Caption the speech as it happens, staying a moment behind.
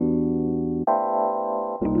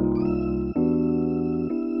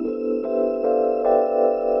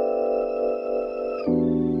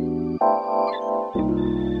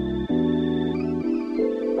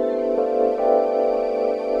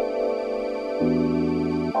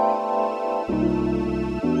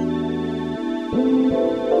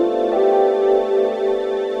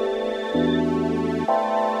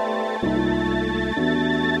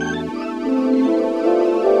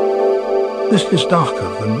This is darker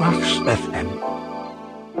than Max FM.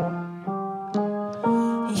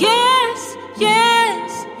 Yes,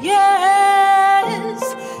 yes, yes,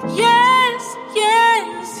 yes,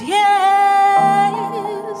 yes,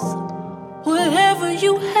 yes. Whatever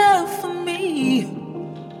you have for me,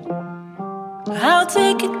 I'll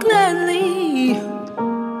take it gladly.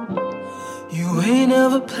 You ain't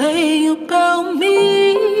ever play about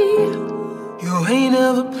me. You ain't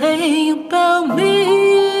ever play about me.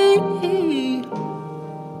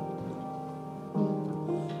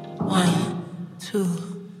 1, 2,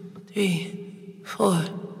 3, 4.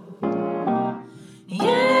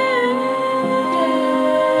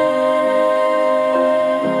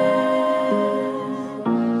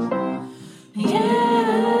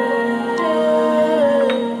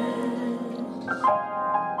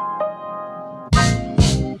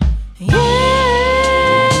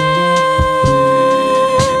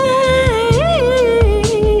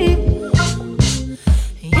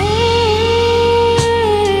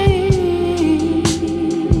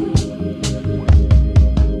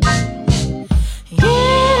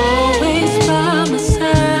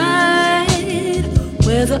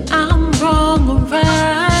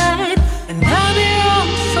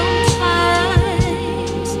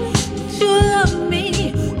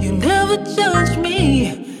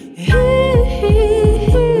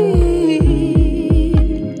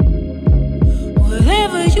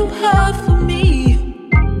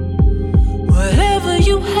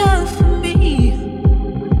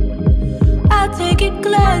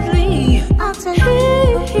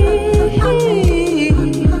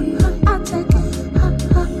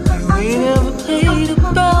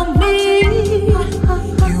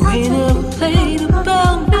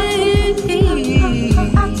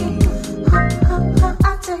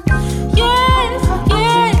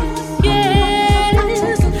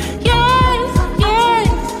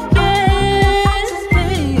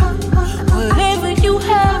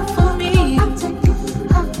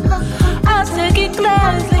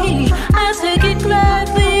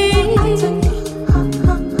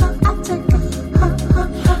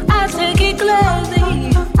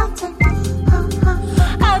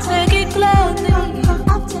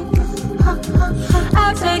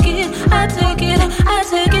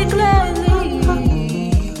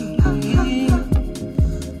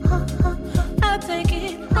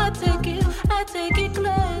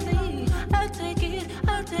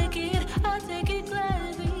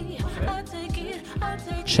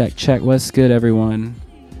 Check, what's good, everyone?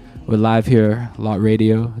 We're live here, Lot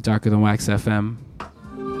Radio, Darker Than Wax FM.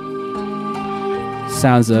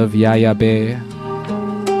 Sounds of Yaya Bay.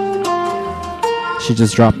 She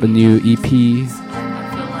just dropped a new EP.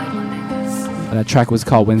 That track was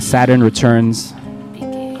called When Saturn Returns.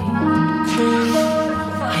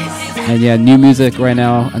 And yeah, new music right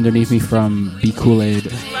now underneath me from Be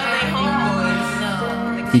Kool-Aid,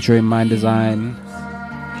 featuring Mind Design.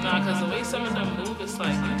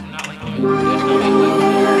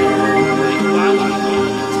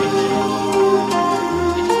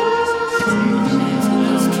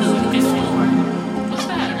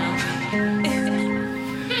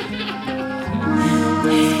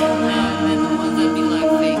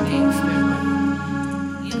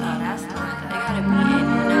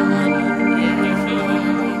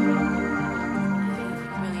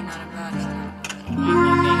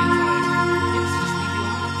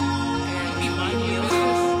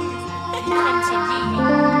 To me.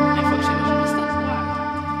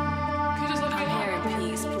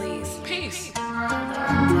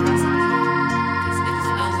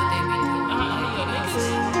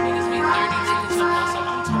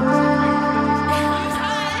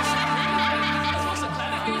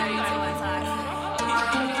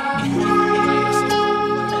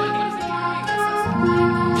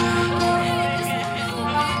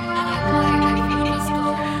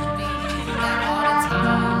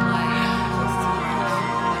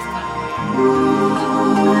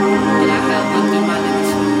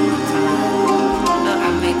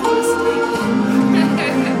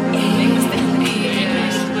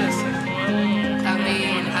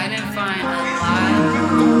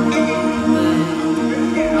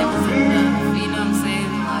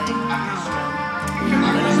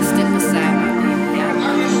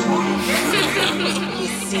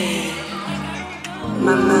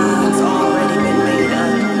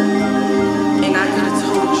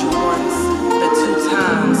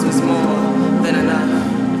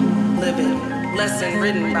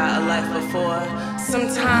 life before.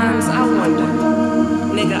 Sometimes I wonder,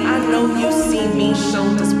 nigga, I know you see me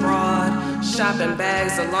shoulders broad, shopping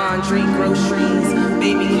bags of laundry, groceries,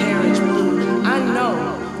 baby carriage blue. I know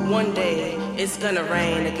one day it's gonna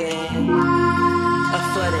rain again. A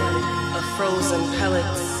flooding of frozen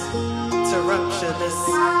pellets to rupture this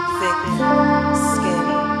thick skin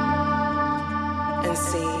and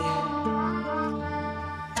see.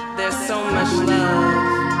 There's so much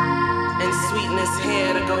love and sweetness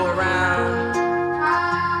here to go around.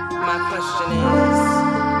 My question is,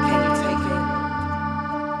 can you take it?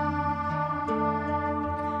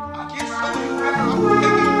 I can show you better. I'm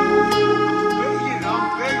begging. I'm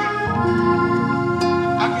begging.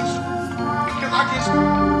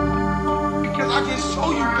 Because I can show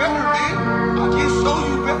you better, man. I can show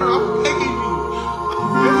you better. I'm begging you. I'm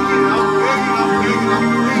begging.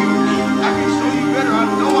 I can show you better. I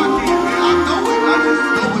know I can, man. I know it. I just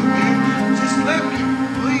know it, man. Just let me,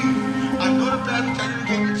 please. I know the past time you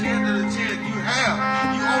gave me chance to the chance. You have.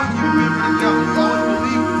 You always give me for the devil. You always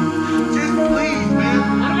believe me. Just please, man.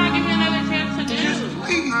 What am I giving you another chance to do? Just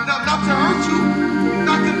please. Not to hurt you.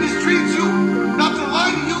 Not to mistreat you. Not to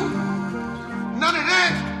lie to you. None of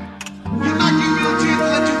that. You're not giving me a chance to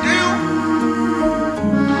let you down.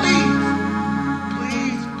 Please.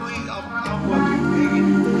 I'm fucking begging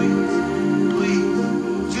you. Please.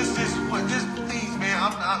 Just please, man.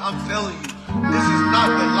 I'm telling you. This is not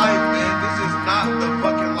the life, man. This is not the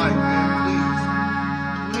fucking life, man.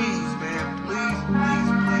 Please, man. Please.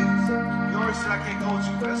 You already said I can't go with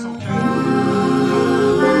you. That's okay.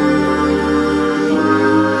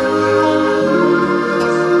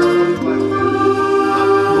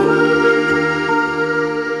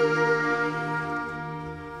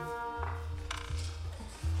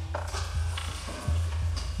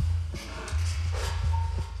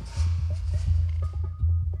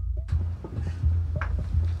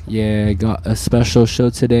 Yeah, got a special show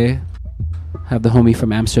today. Have the homie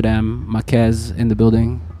from Amsterdam, Makèz, in the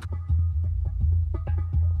building.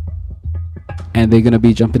 And they're gonna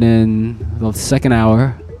be jumping in the second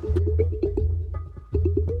hour.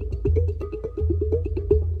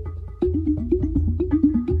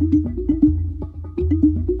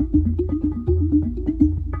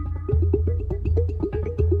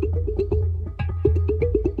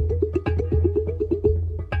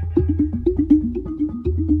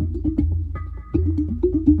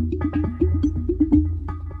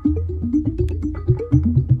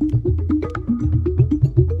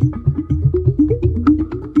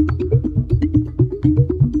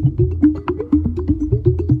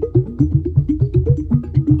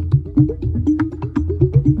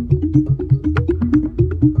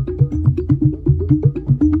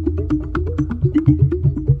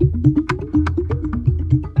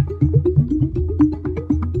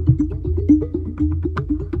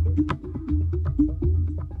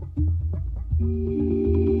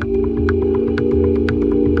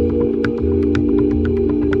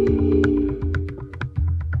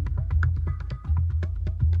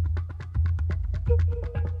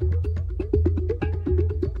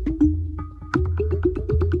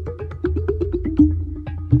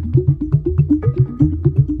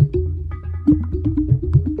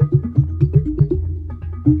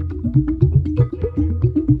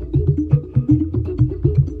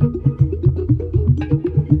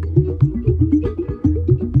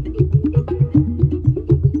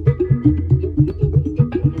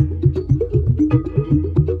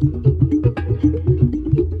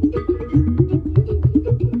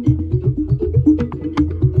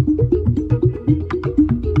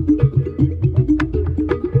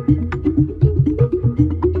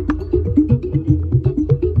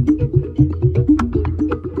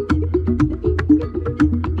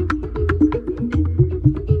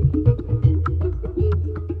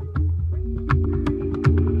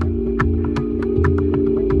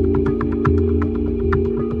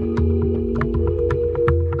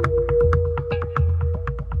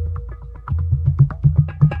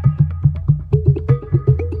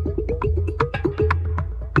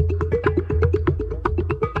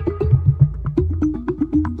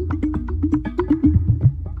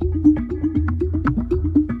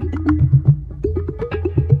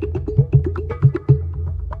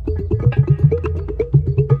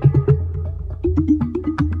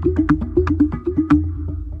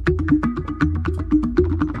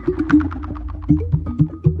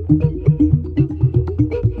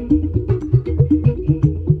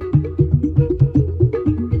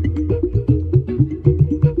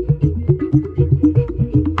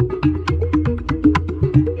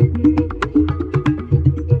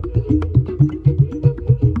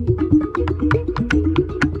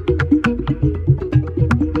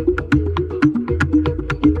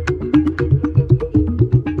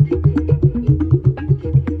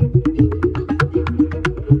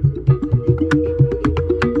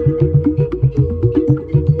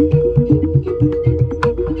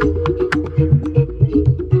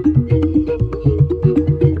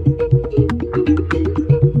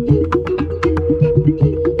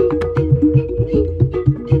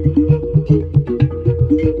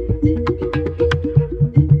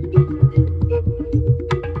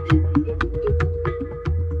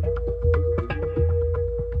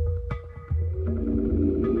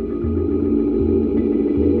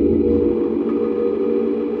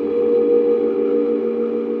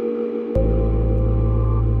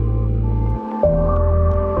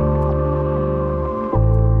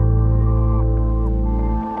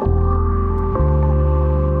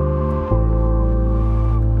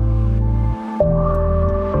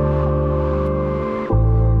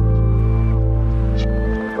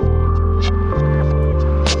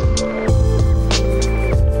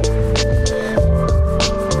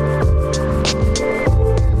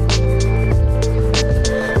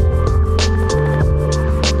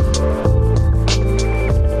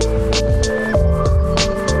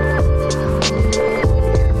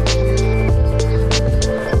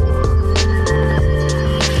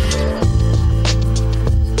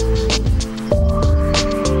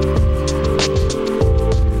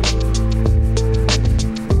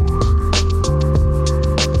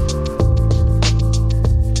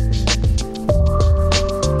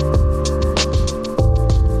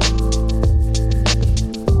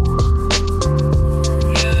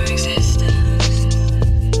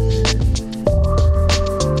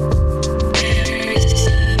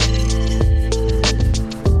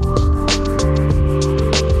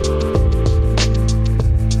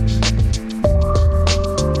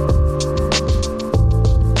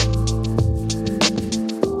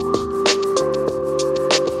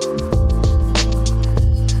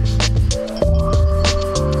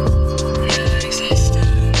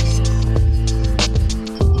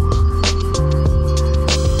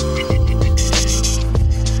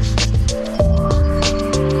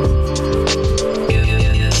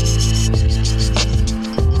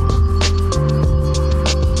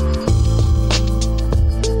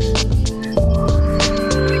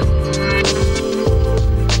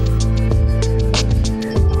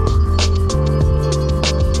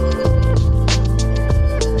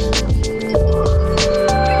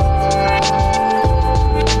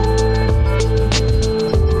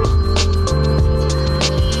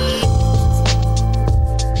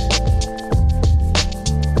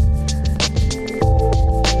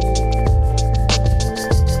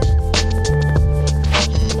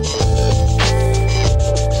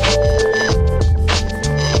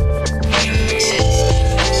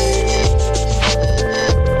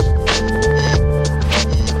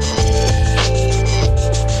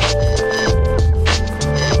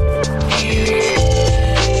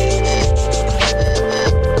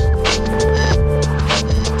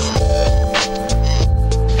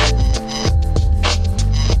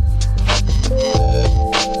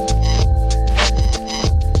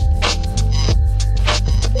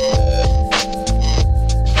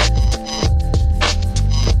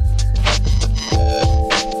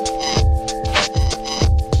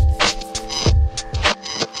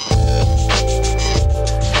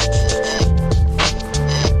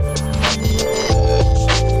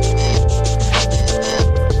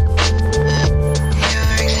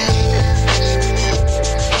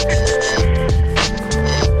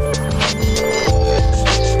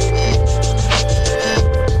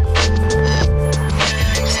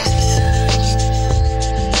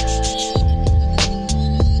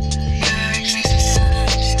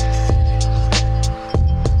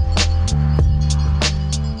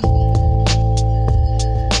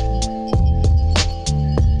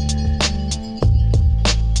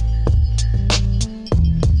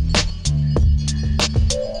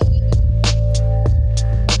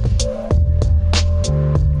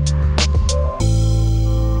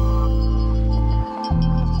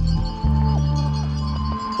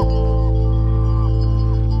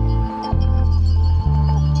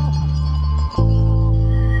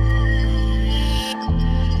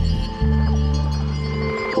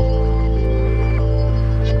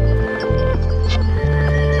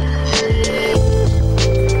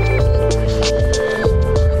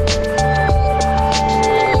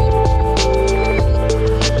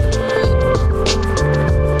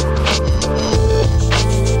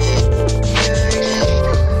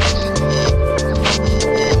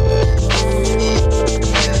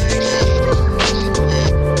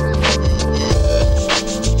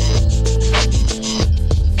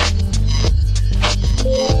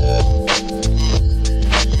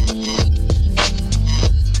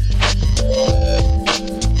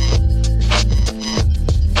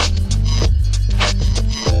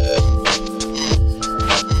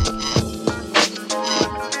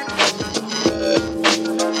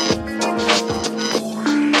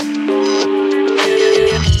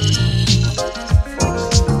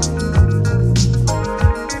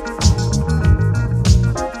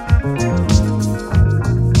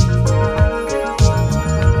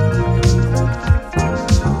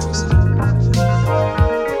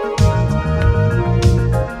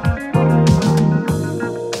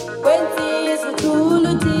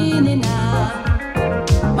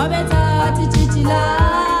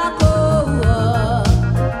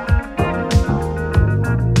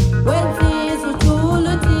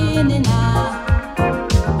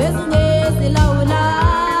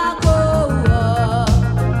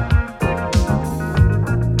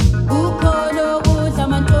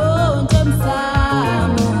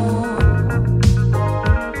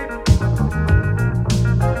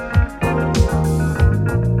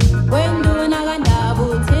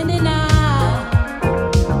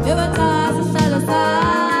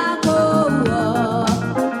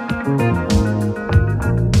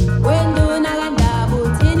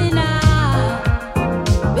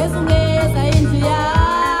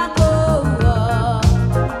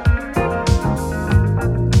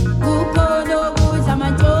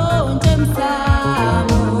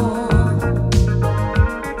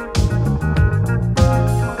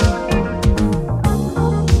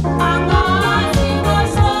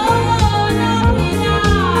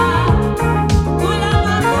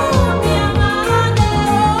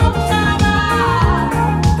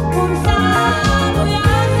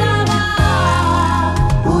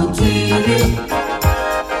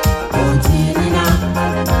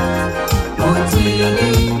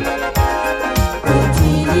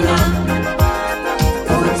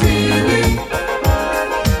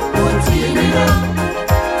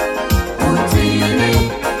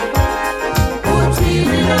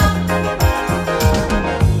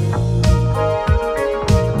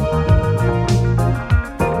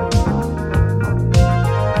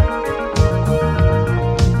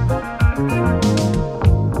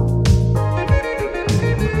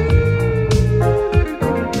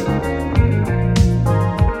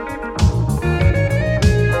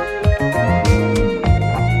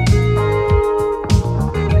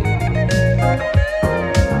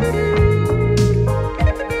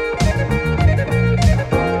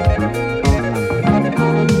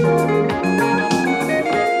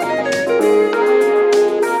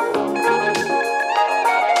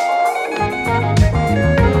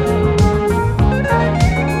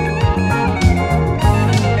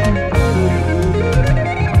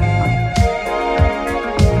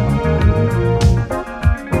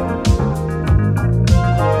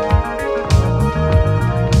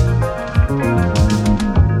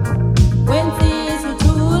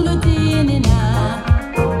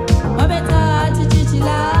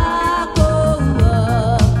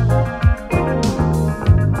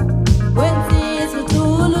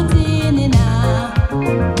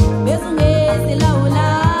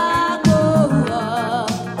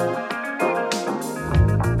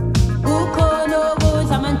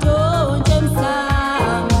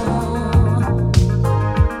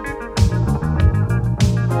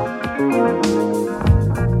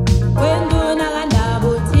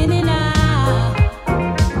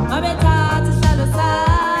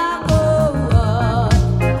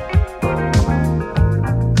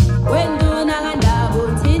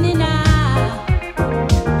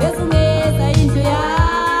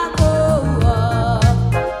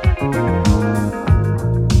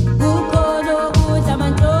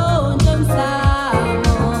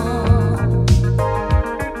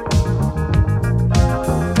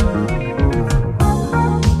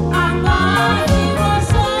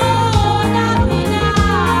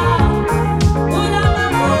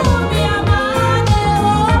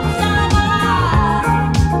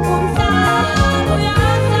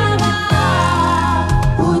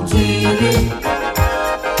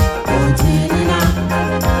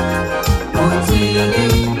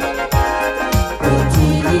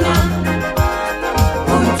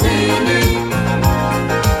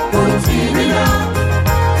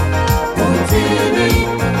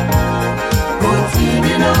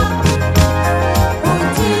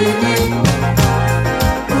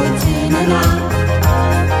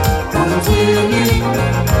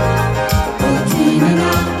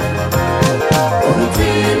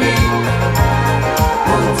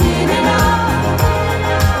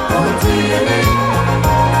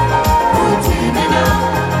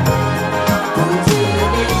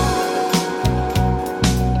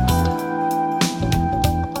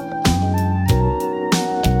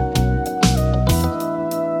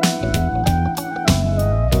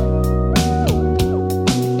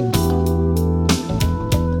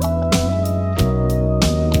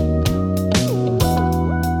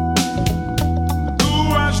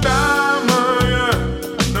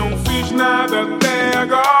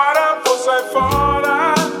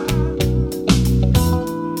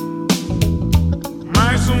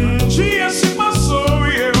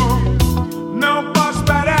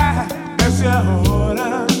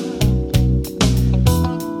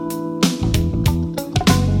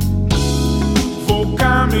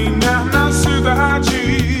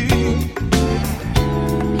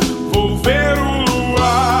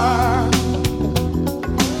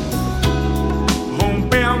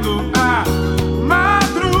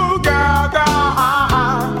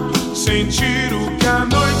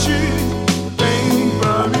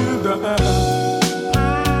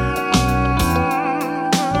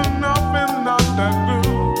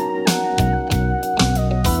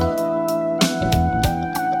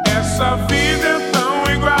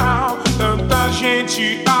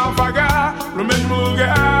 gente a vagar no mesmo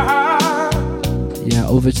lugar. Yeah,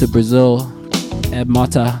 over to Brazil, Ed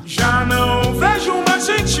Mota. Já não vejo mais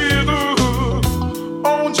sentido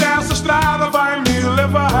onde essa estrada vai me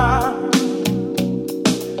levar.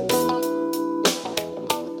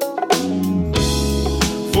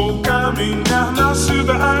 Vou caminhar na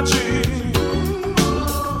cidade,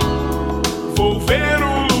 vou ver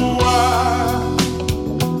o luar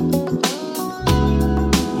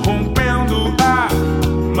rompendo a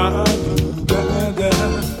madrugada,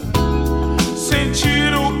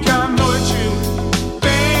 sentir o que a noite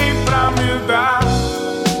tem pra me dar.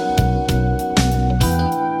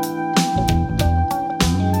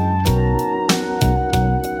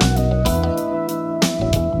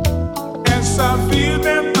 Essa vida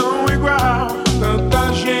é tão igual,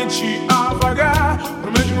 tanta gente a vagar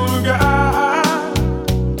no mesmo lugar.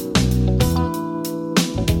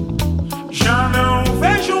 Já não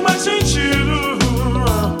vejo mais sentido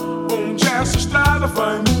onde essa estrada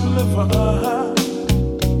vai me levar.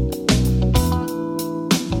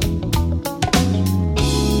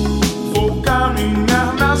 Vou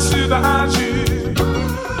caminhar na cidade,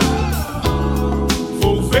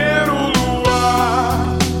 vou ver o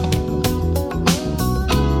luar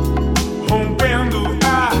rompendo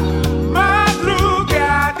a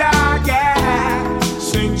madrugada,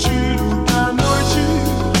 sentir o que a noite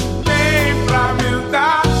tem pra me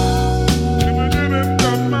dar.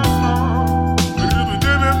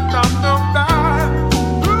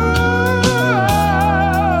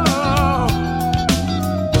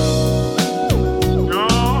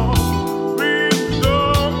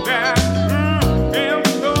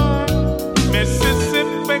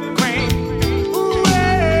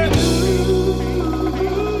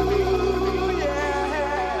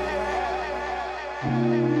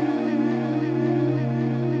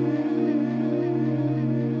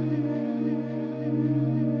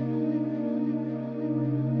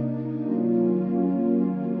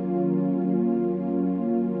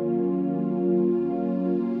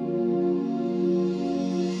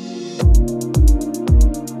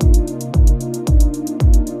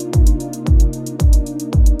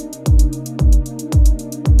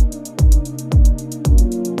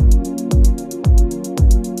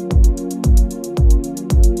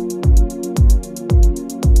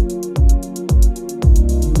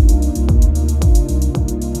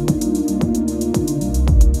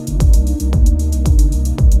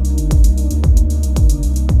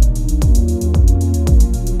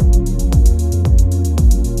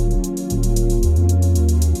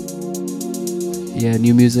 Yeah,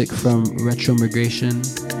 new music from Retro Migration.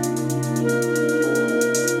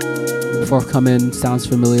 Forthcoming Sounds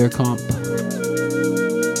Familiar comp.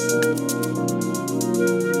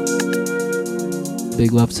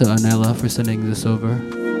 Big love to Anela for sending this over.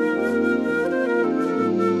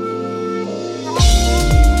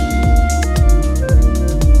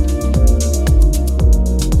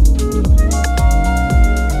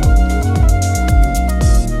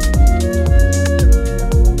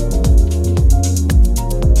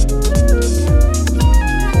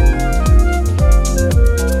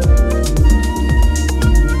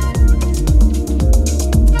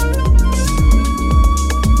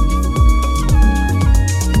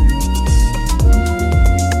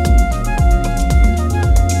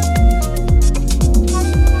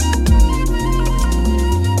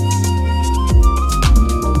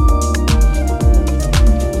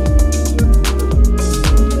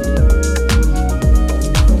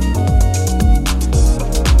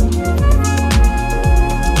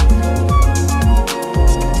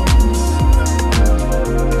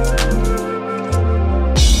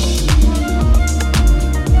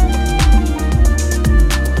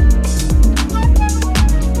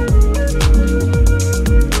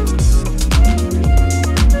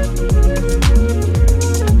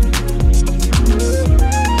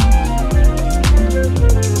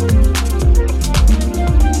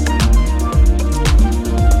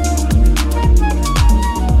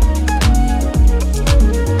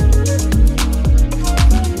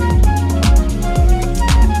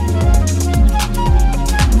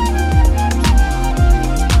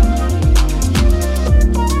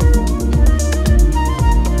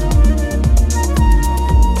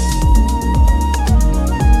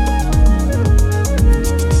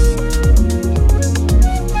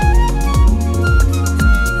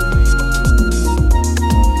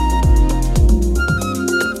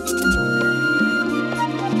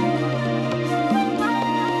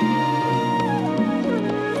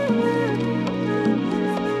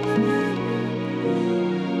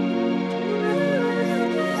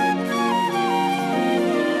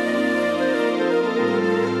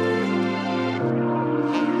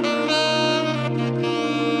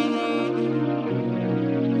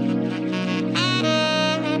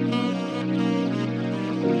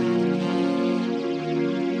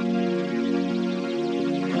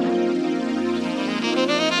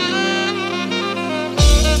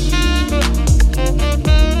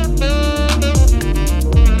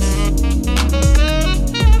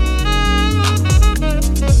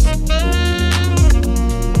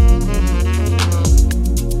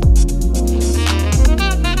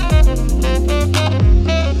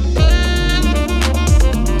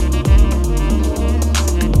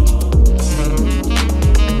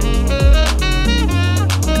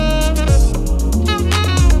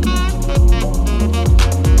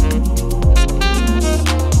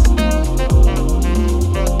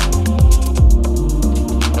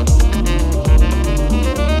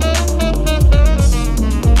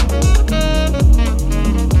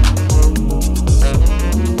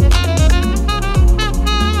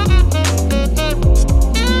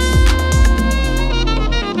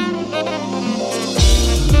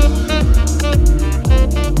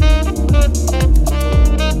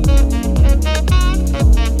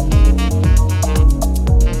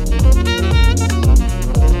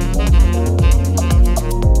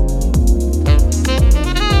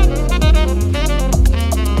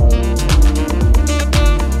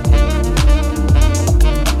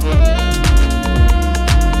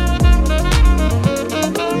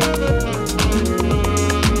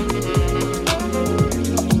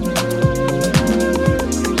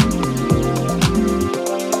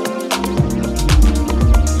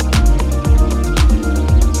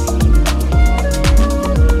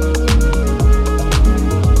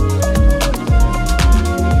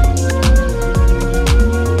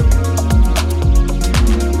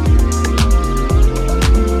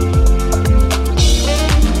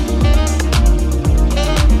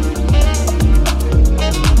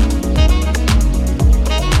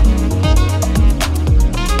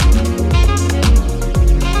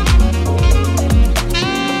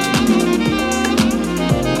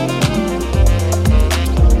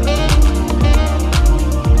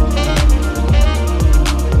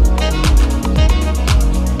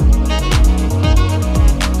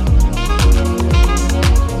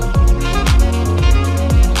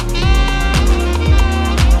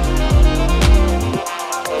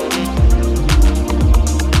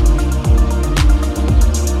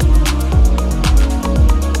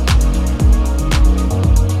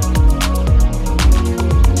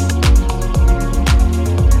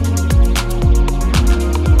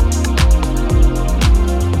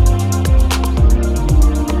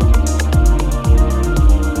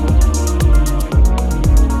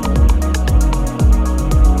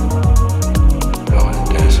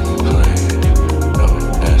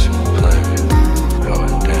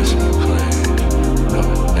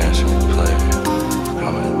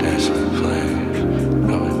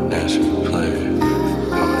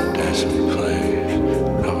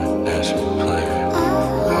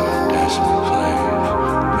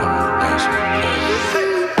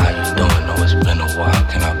 while,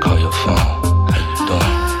 can I call your phone? How you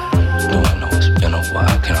doing? No, it's been a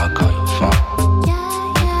while, can I call your phone?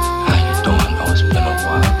 How you doing? No, it's been a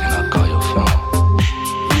while, can I call your phone?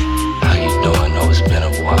 How you doing? No, it's been a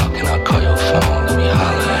while, can I call your phone? Let me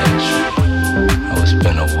holler at you. No, it's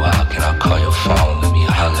been a while, can I call your phone? Let me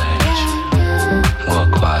holler at you. No, a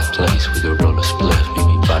quiet place, we could roll a spliff, meet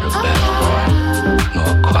me by the back room. No,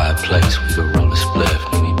 a quiet place, we could roll a spliff,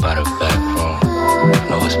 meet me by the back room.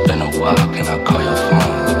 No, it's been a while, can I call your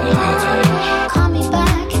phone? Let me holler at you. Call me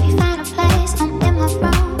back if you find a place, I'm in my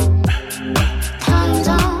room. Time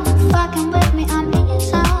zone, fucking with me, I'm in your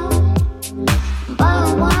zone.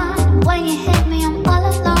 Ball one, when you hit me, I'm all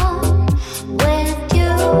alone. With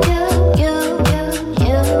you.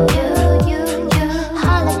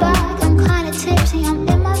 Holler back, I'm kinda tipsy, I'm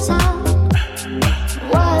in my zone.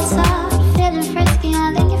 What's up? Feeling frisky,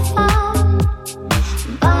 I think you're fine.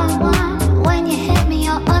 Ball one, when you hit me,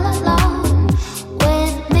 you're all alone.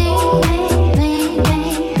 With me.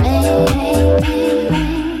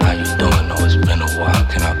 How you doing? No, it's been a while,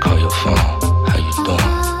 can I call your phone? How you doing?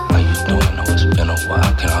 How you doing? No, it's been a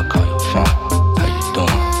while, can I call your phone? How you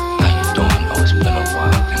doing? How you doing? No, it's been a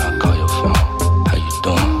while, can I call your phone? How you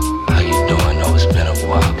doing? How you doing? No, it's been a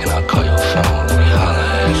while, can I call your phone? Let me holler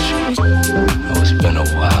at you. No, it's been a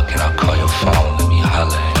while, can I call your phone? Let me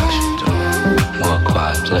holler at you. No, a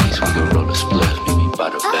quiet place, we can roll a spliff, meet me by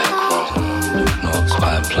the back room. No, a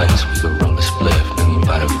quiet place, we can roll a spliff, meet me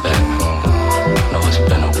by the back room. No, it's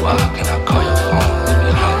been a while, can I call your phone? Let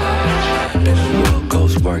me holler at you. Been a little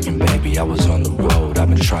ghost working, baby, I was on the road, I've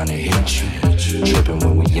been trying to hit you. Tripping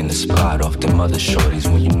when we in the spot, off them other shorties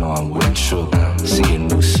when you know I'm with you. See a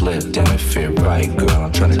new slip, damn it fit right, girl,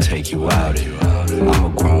 I'm trying to take you out it. I'm a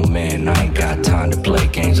grown man, I ain't got time to play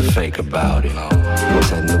games or fake about it. What's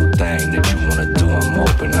that new thing that you wanna do? I'm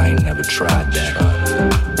open, I ain't never tried that.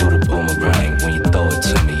 Do the boomerang, when you throw it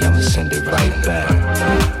to me, I'ma send it right back.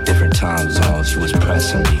 Different time zones, you was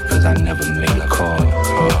pressing me, cause I never made a call.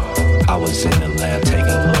 I was in the lab taking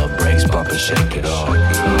little breaks, bump and shake it off.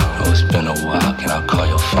 Oh, it's been a while, can I call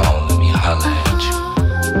your phone? Let me holler at you.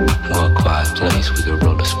 No, a quiet place, we could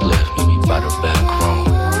roll a spliff, meet me by the back room.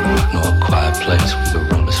 No, a quiet place, we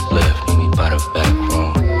could roll a spliff, meet me by the back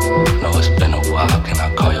room. No, it's been a while, can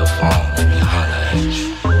I call your phone? Let me holler at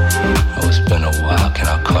you. No, it's been a while, can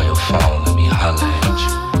I call your phone? Let me holler at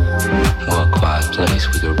you. No, a quiet place,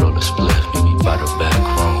 we could roll a spliff, meet me by the back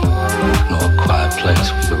room. No, a quiet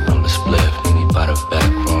place, we could roll a spliff, meet me by the back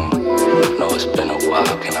room. No, it's been a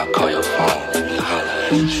while, can I call your phone? Let me holler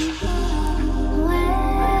at you.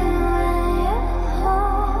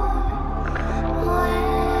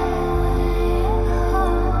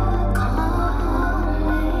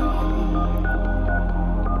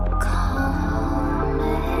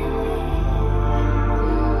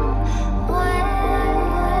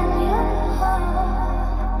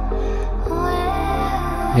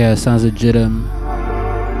 Yeah, sounds legitim.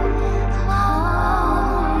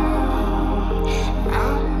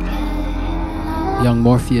 Young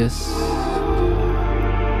Morpheus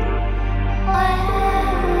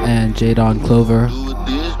and Jadon Clover. With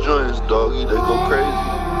these joints, doggy, they go crazy.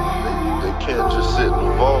 They can't just sit in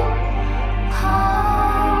the vault.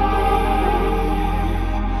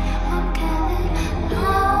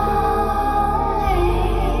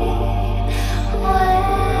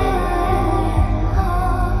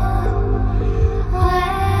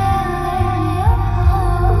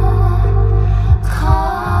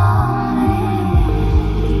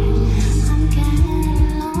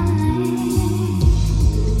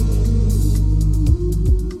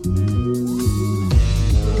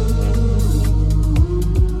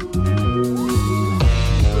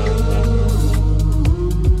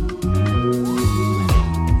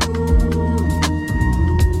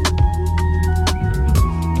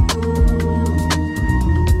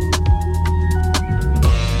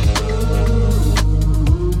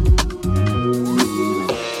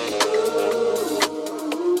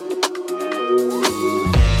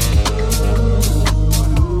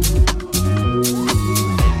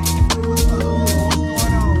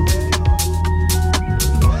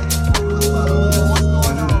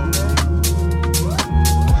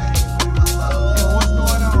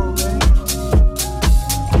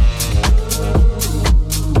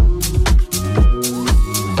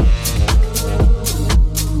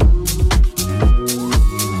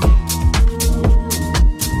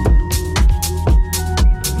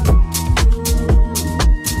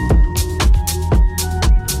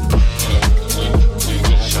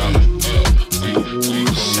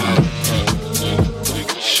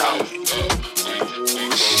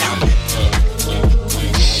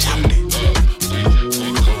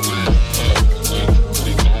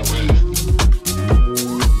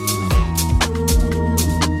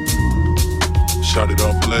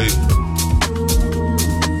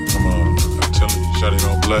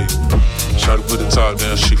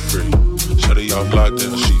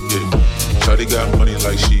 Yeah. Shawty got money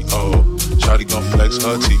like she old. Shawty gon' flex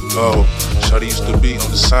her teeth, oh. Shawty used to be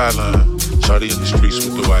on the sideline. Shawty in the streets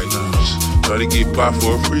with the white lines. Shawty get by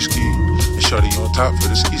for a free ski. And Shawty on top for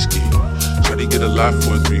the ski. Shawty get a lot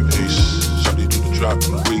for a 3-piece. Shawty do the drop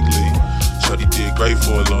on the weekly. Shawty did great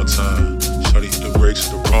for a long time. Shawty hit the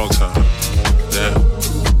brakes at the wrong time. Damn.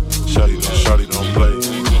 Shawty don't play.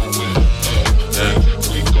 Damn.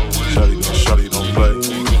 Shawty don't play.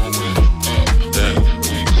 Damn.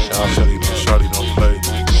 Shawty don't play.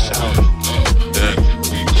 Damn.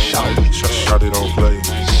 Shawty don't play.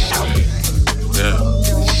 Damn.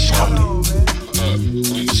 Shawty.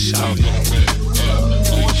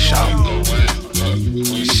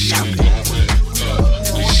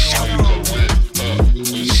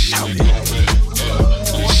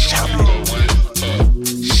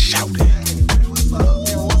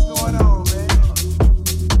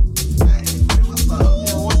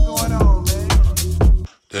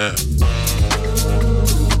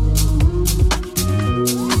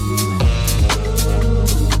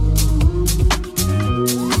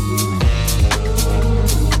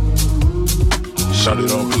 Shawty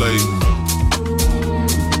don't play.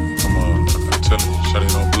 Come on, I'm telling you, Shawty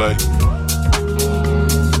don't play.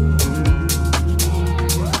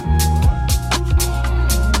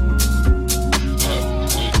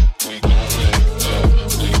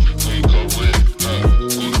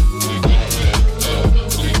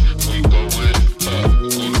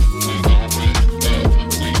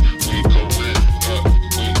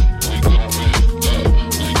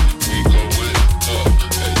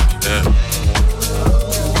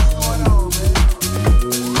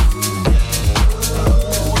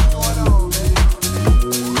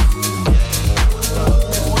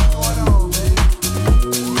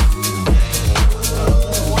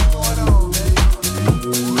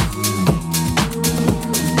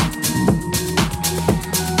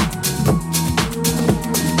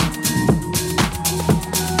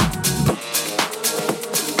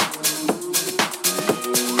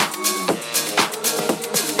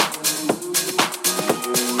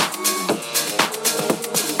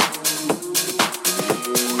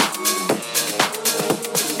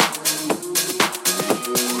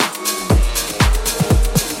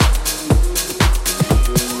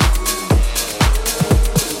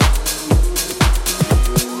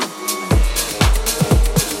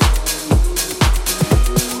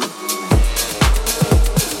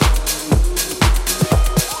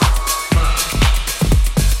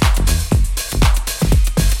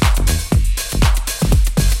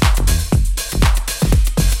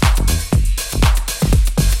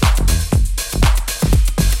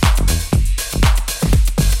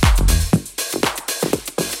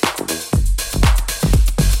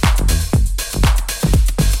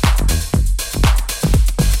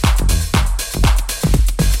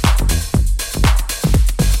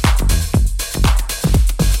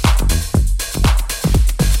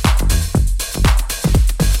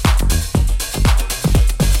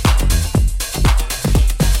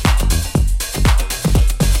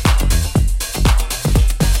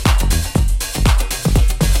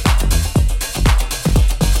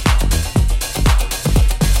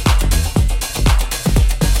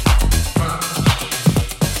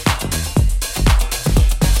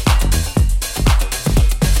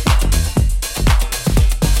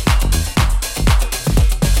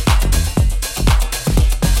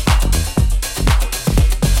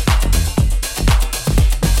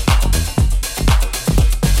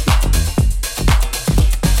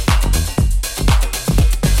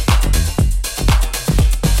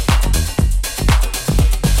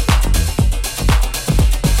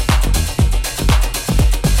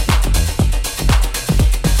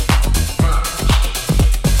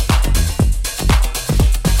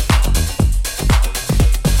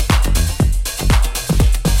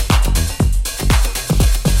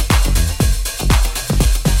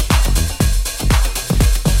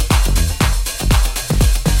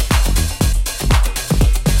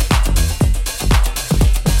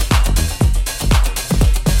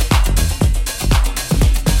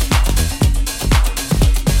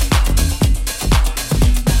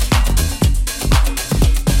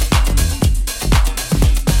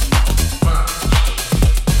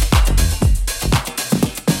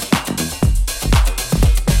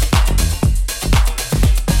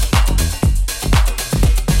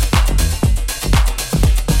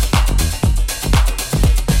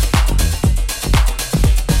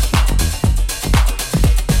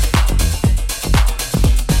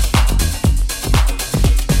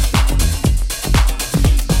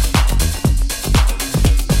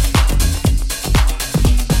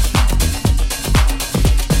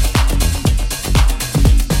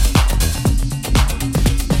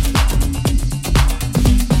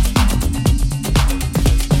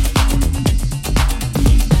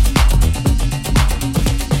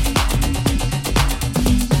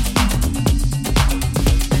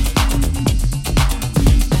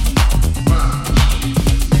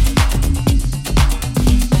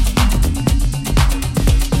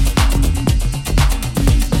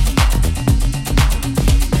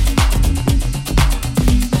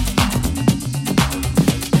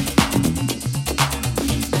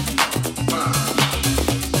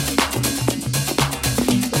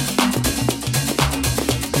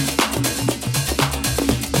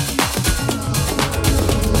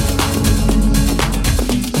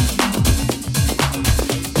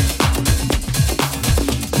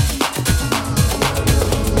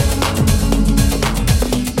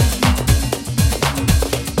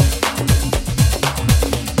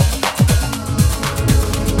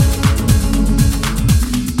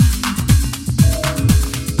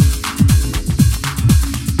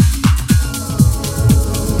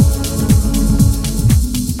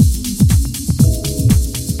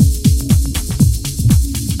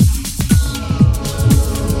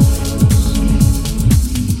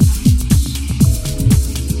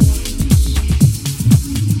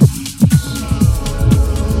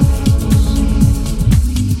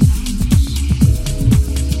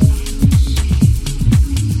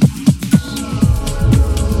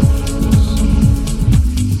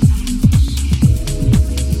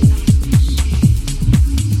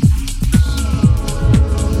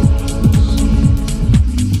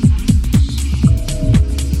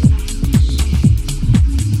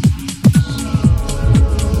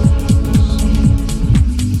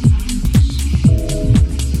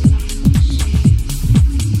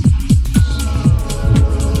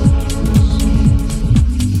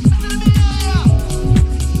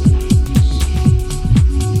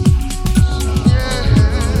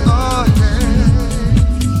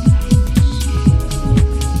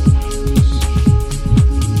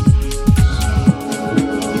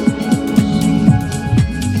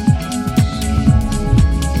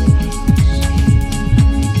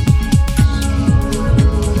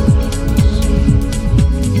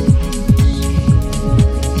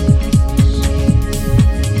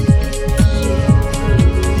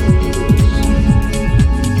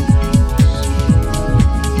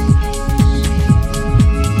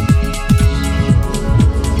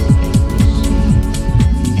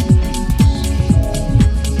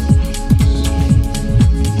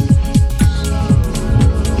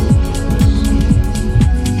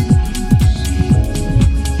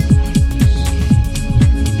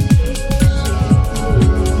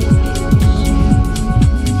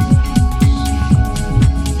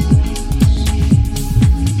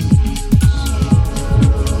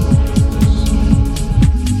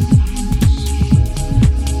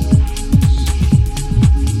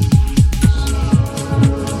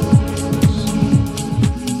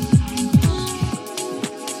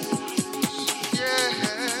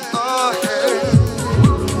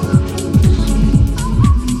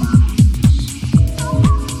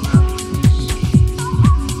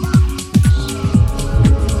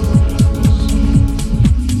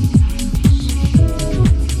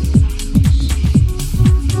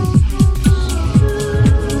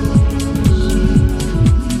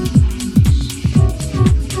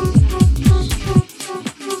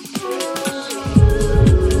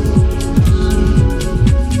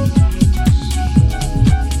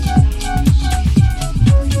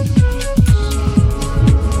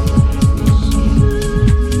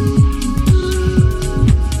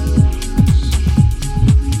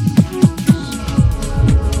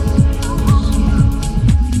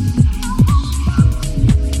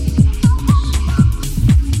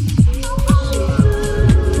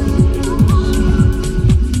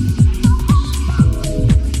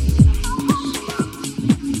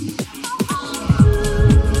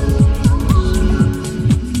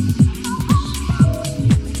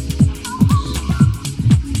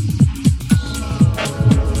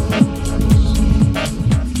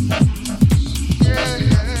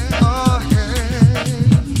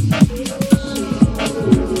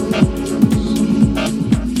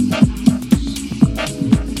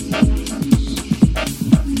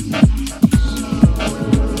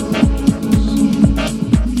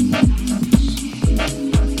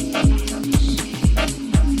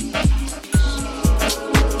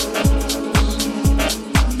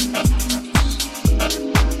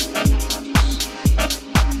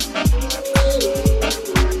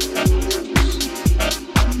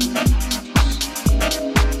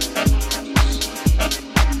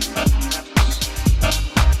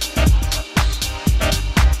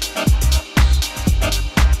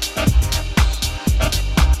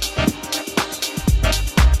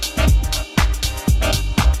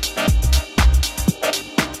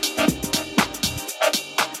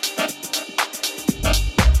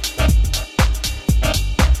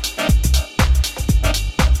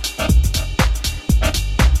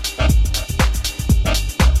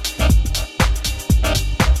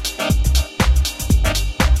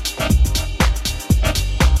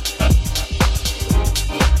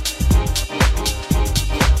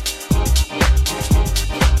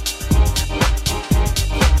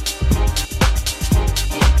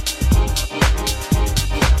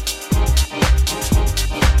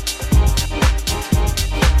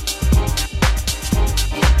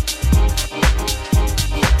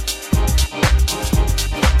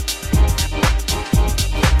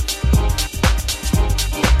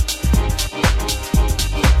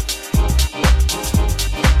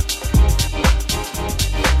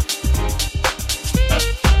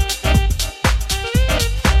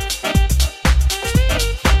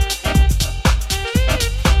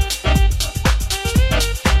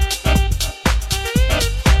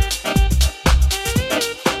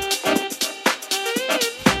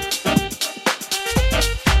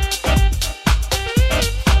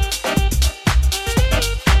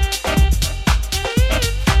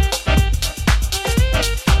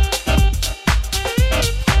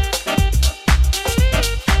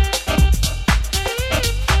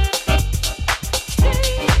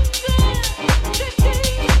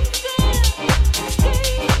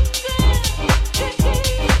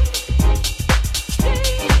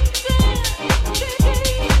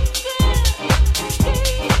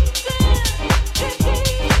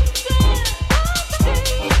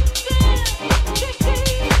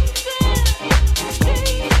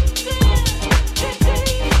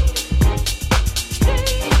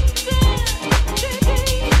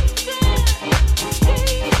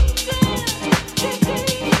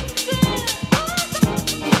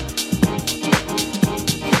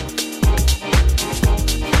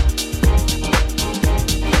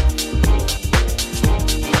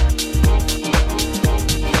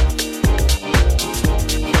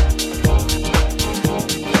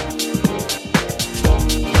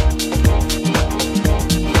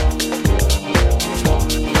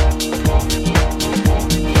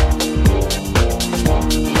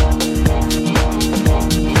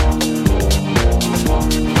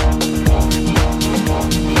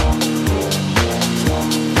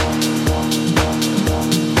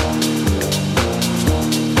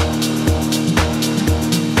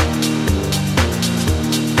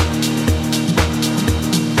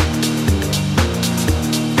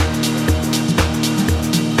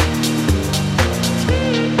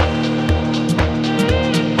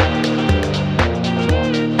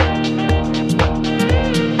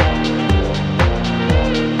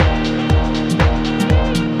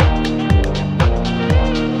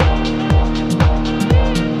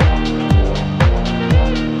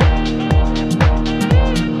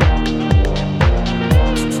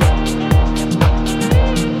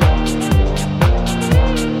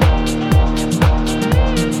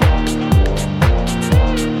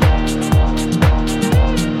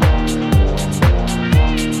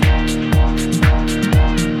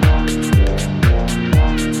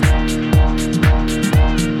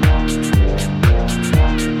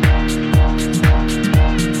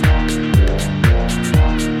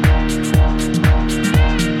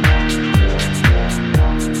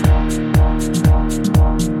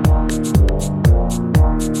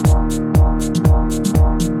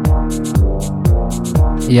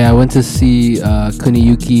 Yeah, I went to see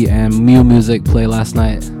Kuniyuki and Mew Music play last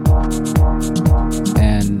night,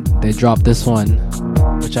 and they dropped this one,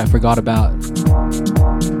 which I forgot about.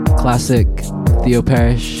 Classic Theo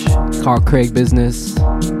Parrish, Carl Craig business.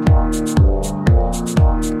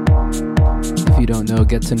 If you don't know,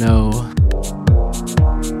 get to know.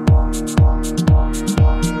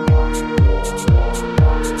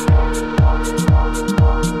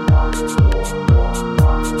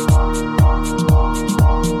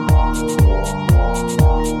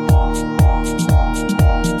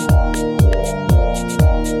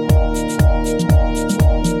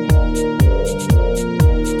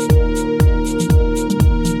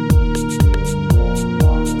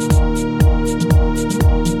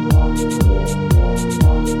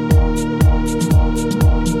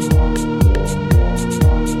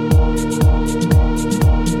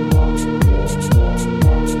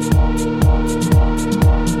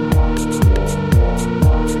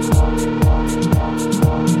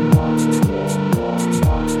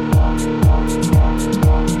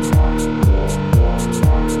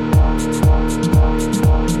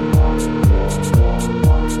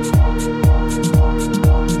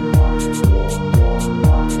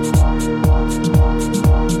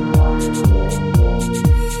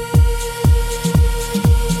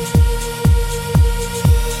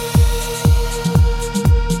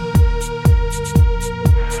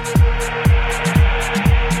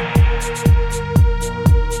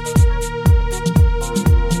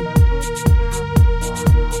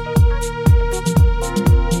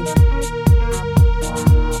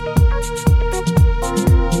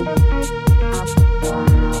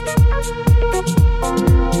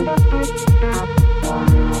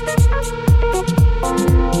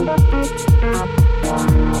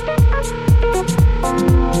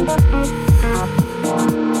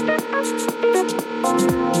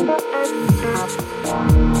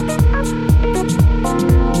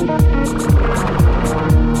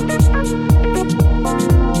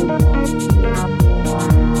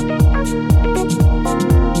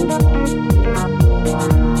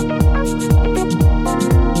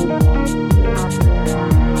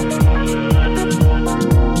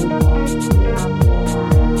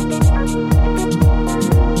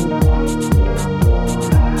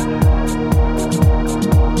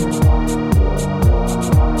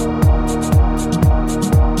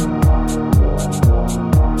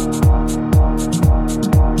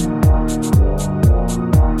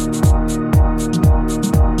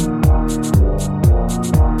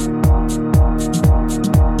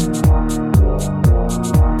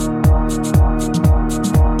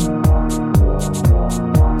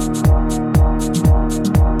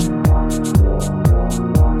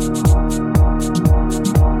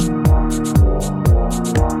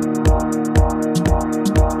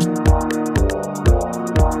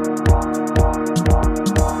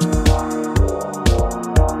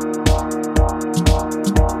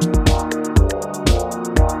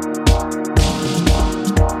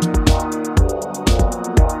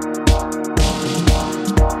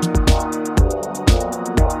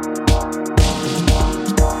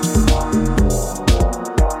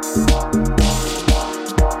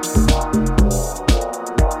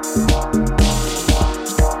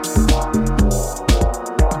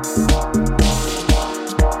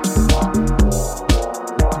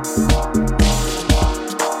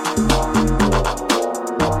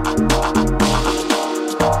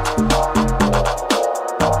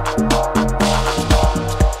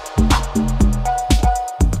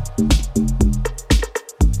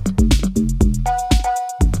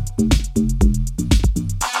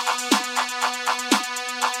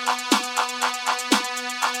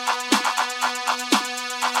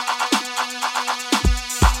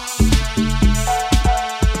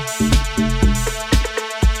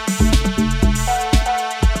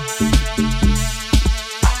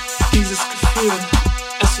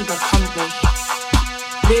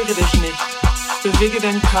 Bewege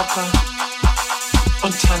deinen Körper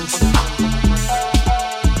und tanze.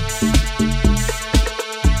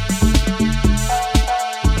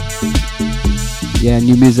 Yeah,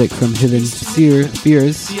 new music from Hidden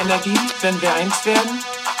Fears. Die Energie, wenn wir eins werden,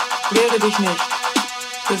 wehre dich nicht.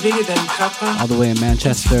 Bewege deinen Körper. All the way in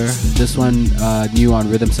Manchester. This one new on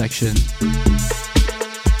Rhythm Section.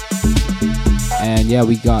 And yeah,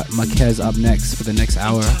 we got Makèz up next for the next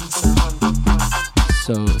hour.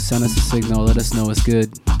 So send us a signal, let us know what's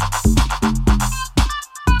good.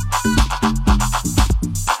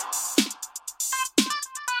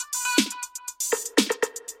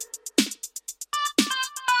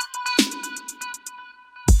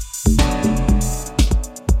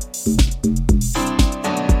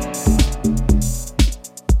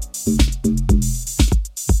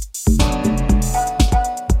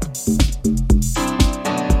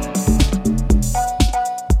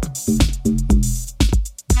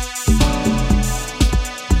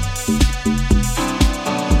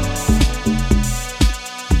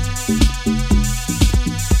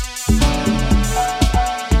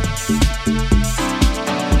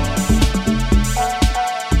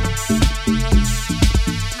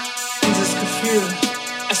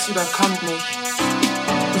 überkommt mich.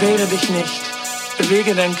 Wehre dich nicht,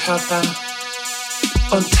 bewege deinen Körper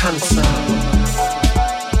und tanze.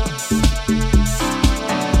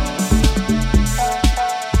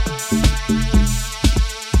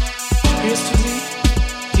 Spürst du sie?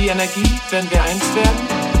 Die Energie, wenn wir eins werden?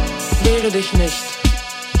 Wehre dich nicht,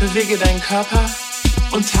 bewege deinen Körper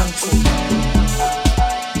und tanze.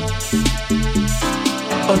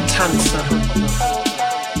 Und tanze.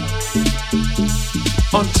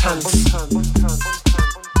 Und tanze.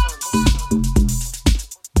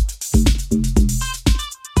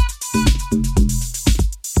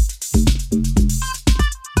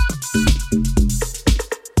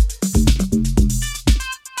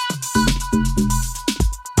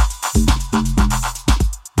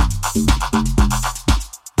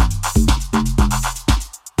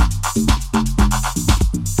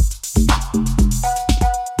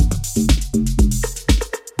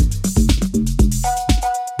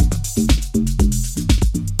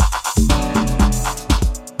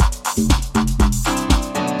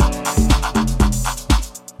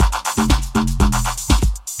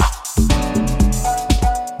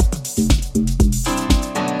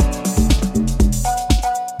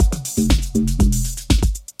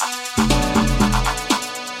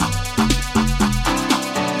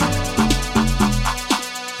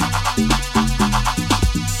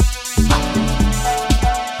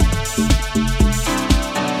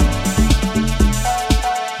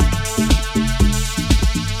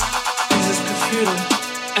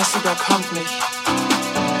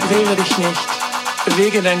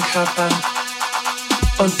 Bewege deinen Körper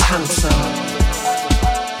und tanze.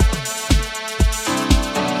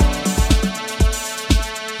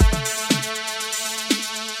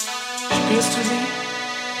 Spürst du sie?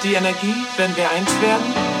 Die Energie, wenn wir eins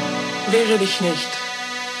werden? Wehre dich nicht.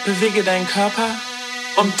 Bewege deinen Körper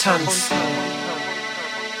und tanze.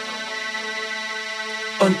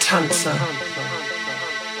 Und tanze.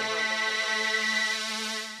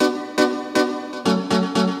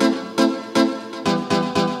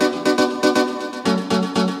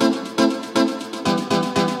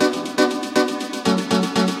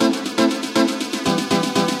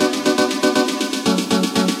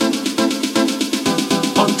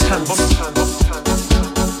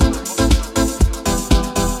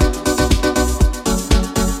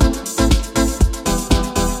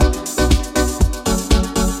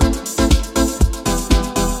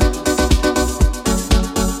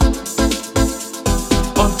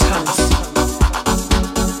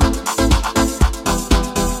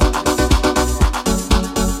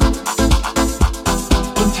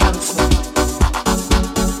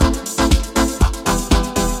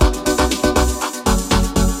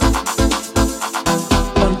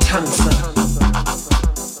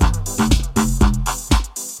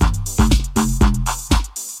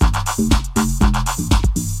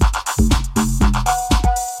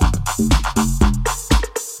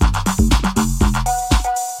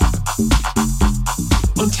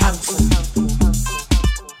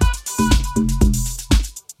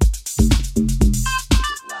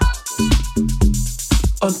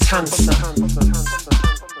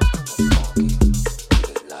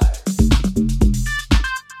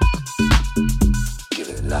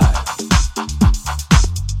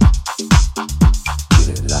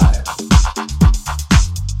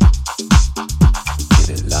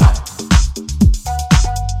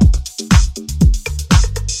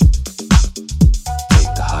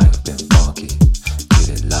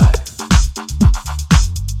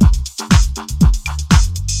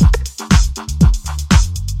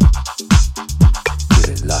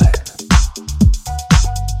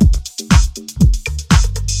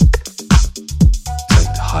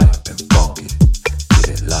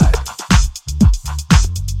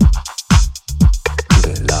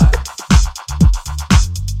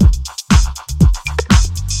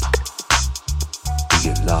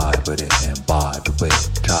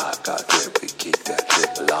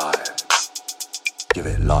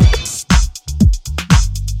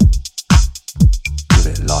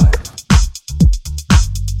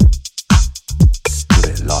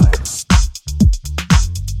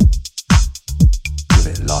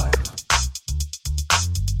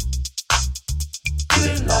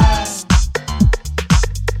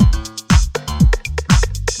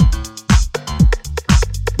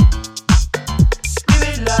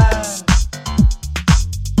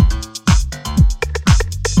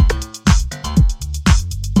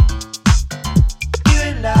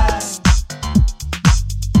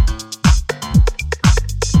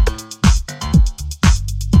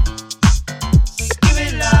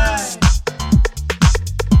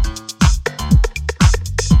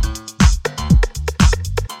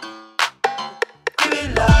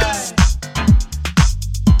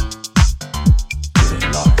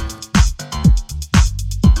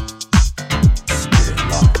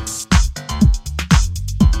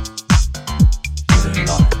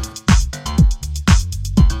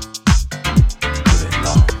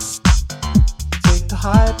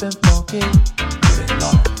 hype and funky. Get it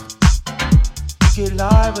live. We get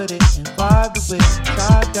live with it and vibe with it.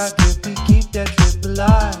 Tribe got drip, we keep that trip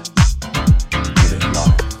alive. Get it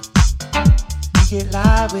live. We get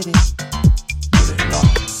live with it. Get it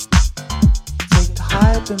live. Take the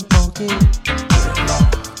hype and funky. Get it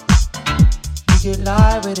live. We get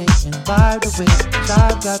live with it and vibe with it.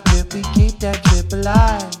 Tribe got drip, we keep that trip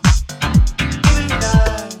alive. Get it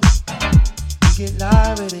live. We get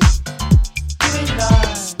live with it. Get it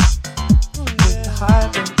live. Take the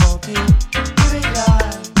hype and funky. Get it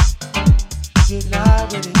live. We get live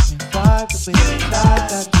with it and vibe with it. Tribe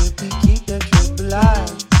got drip, we keep that trip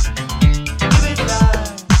alive. Get it live.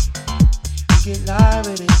 We get live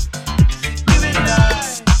with it. Give it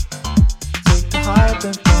live. Take the hype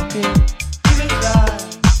and funky. Give it live.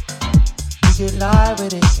 We get live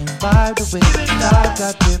with it and vibe with it. Tribe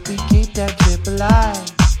got drip, we keep that trip alive.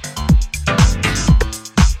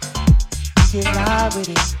 We get live with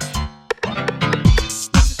it.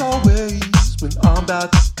 This is always when I'm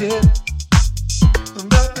about to dip.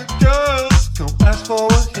 About the girls come ask for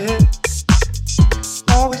a hit.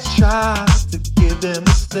 Always try to give them a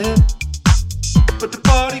slip, but the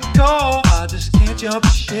party call, I just can't jump the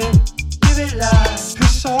shit. Give it live.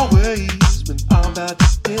 It's always when I'm about to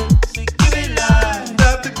dip. Say give it live.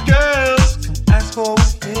 About the girls come ask for a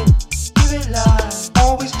hit. Give it live.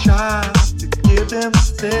 Always try to give them a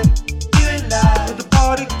slip. Give it live. But the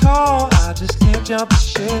party call, I just can't jump the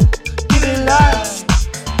shit. Give it live.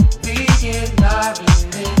 We get live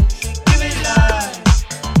with it. Give it live.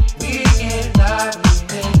 We get live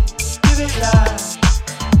with it. Give it live.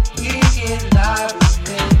 We get live with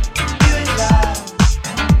it. Give it live.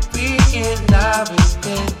 We get live with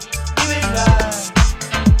it. Give it live.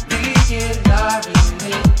 We get live with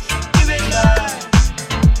it. Give it live.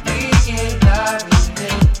 We get live with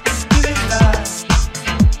it. Give it live.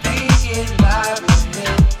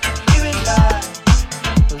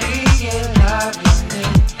 We get live with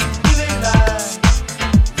it. Give it live.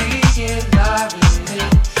 We get live with it.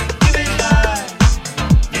 Give it live.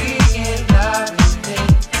 We get live with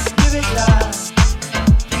it. Give it live.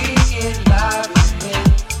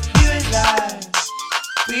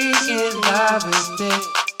 We get live with it.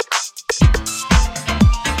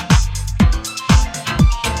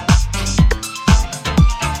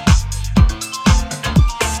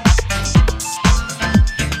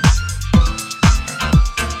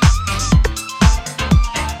 Give it live. We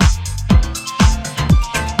get live with it.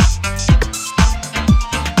 Give it live.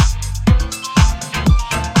 We get live with it.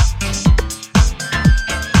 Give it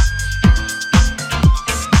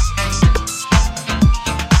live.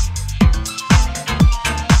 We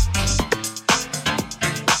get live with it.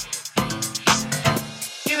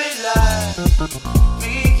 Say give it live.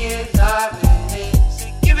 We get live with it.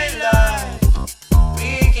 Give it live.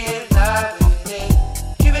 We get live with it.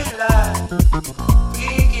 Give it live. We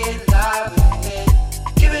get live with it.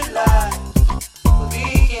 Give it live. We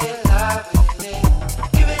get live with it.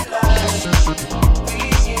 Give it live. We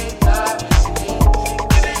get live with it. Give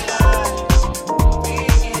it live. We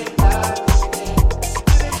get live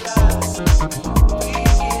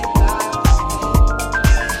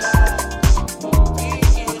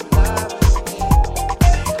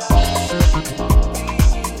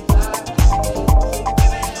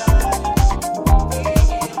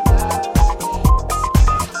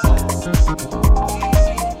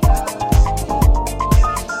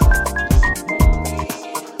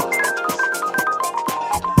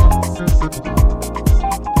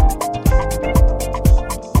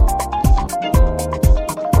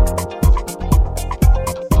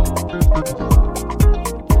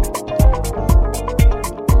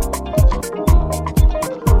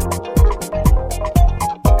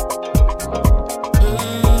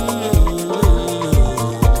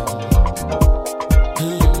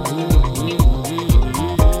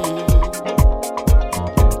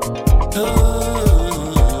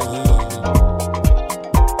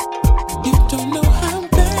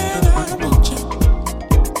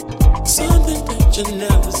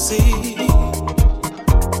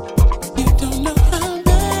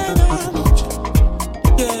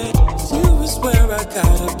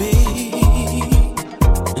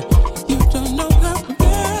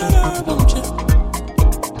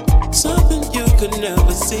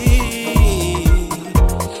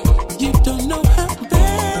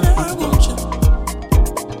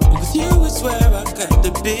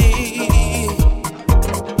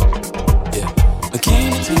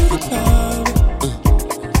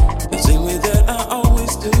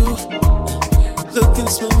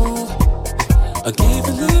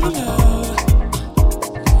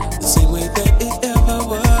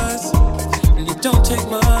don't take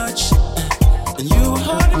much, and you were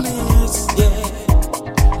hard promise,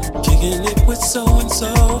 yeah. Kicking it with so and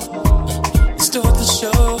so. Start the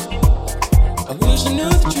show. I wish I knew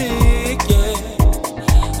the trick, yeah.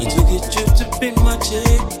 And to get you to be my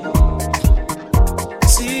chick.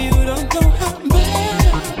 See, you don't know how bad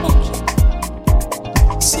I want you.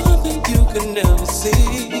 Something you could never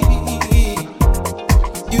see.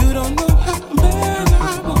 You don't know how bad I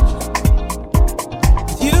want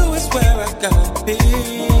you. You is where I gotta be.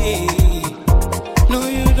 No,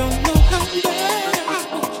 you don't know how bad I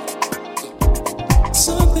want you.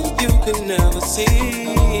 Something you could never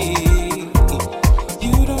see.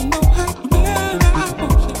 You don't know how bad I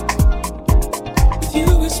want you. You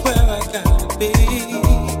is where I gotta be.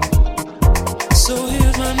 So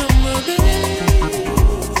here's my number, babe.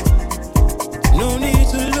 No need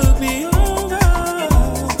to look me over.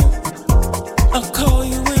 I'll call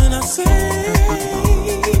you when I say,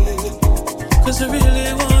 'cause I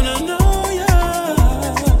really wanna know ya.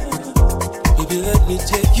 Baby, let me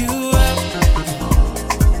take you out.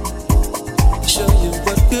 Show you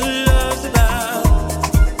what good love's about.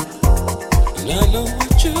 And I know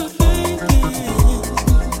what you're thinking.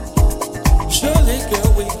 Surely, girl,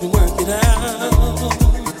 we can work it out.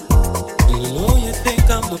 And I know you think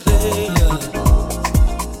I'm a player.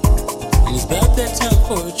 And it's about that time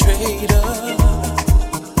for a trade-up.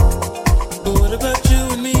 But what about you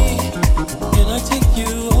and me? Can I take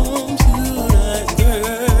you home tonight,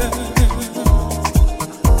 girl?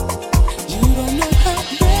 You don't know how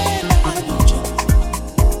bad I want you.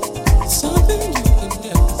 Something you can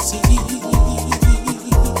never see.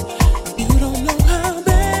 You don't know how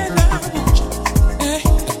bad I want you. Hey,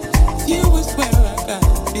 you is where I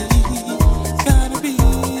gotta be. Gotta be.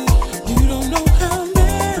 You don't know how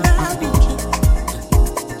bad I want you.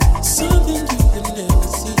 Something you can never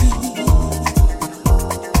see.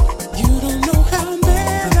 You don't know how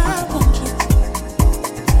bad I want you.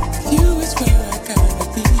 You is where I gotta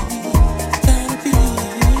be. Gotta be. You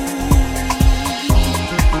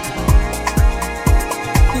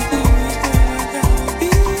is where I gotta be.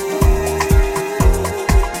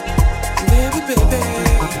 Baby, baby.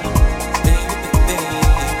 Baby, baby.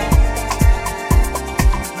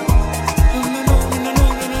 No, no, no, no, no, no,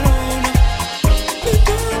 no, no. You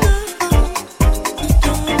don't know. You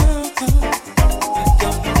don't know. You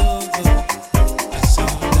don't know. That's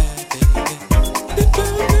all that, baby. You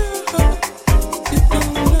don't know. You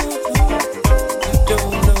don't know. You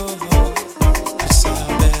don't know. That's all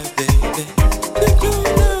that, baby. You don't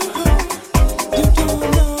know. You don't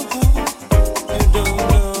know. You don't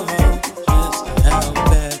know just how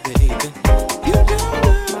bad, baby. You don't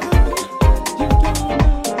know. You don't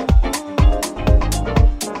know.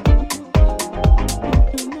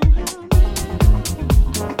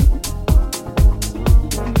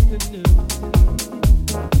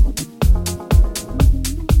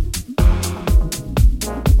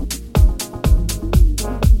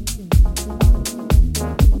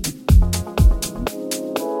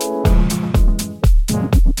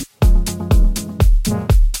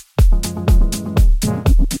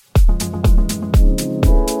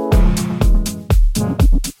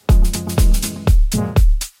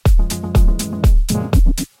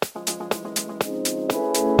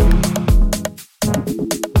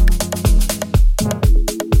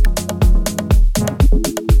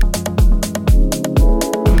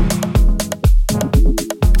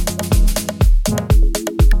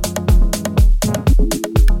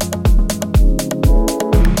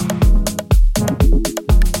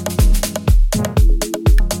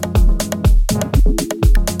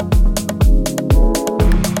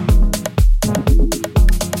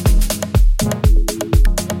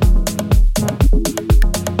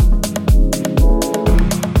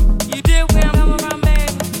 You did where I'm coming from,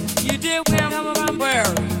 baby. You did where I'm coming from, where?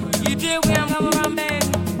 You did where I'm coming from, baby.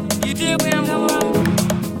 You did where I'm coming from.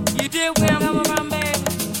 You did where I'm coming from, baby.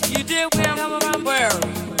 You did where I'm coming from, where?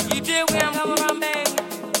 You did where I'm coming from, baby.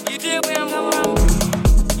 You did where I'm coming from.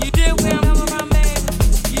 You did where I'm coming from, baby.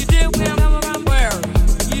 You did where I'm coming from, where?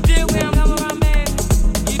 You did where I'm coming from, baby.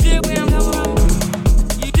 You did where I'm coming from.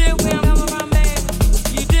 You did where I'm coming from, baby.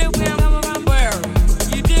 You did where I'm coming from, where?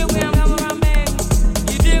 You did where I'm coming from, baby.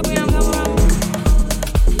 You did where I'm coming from.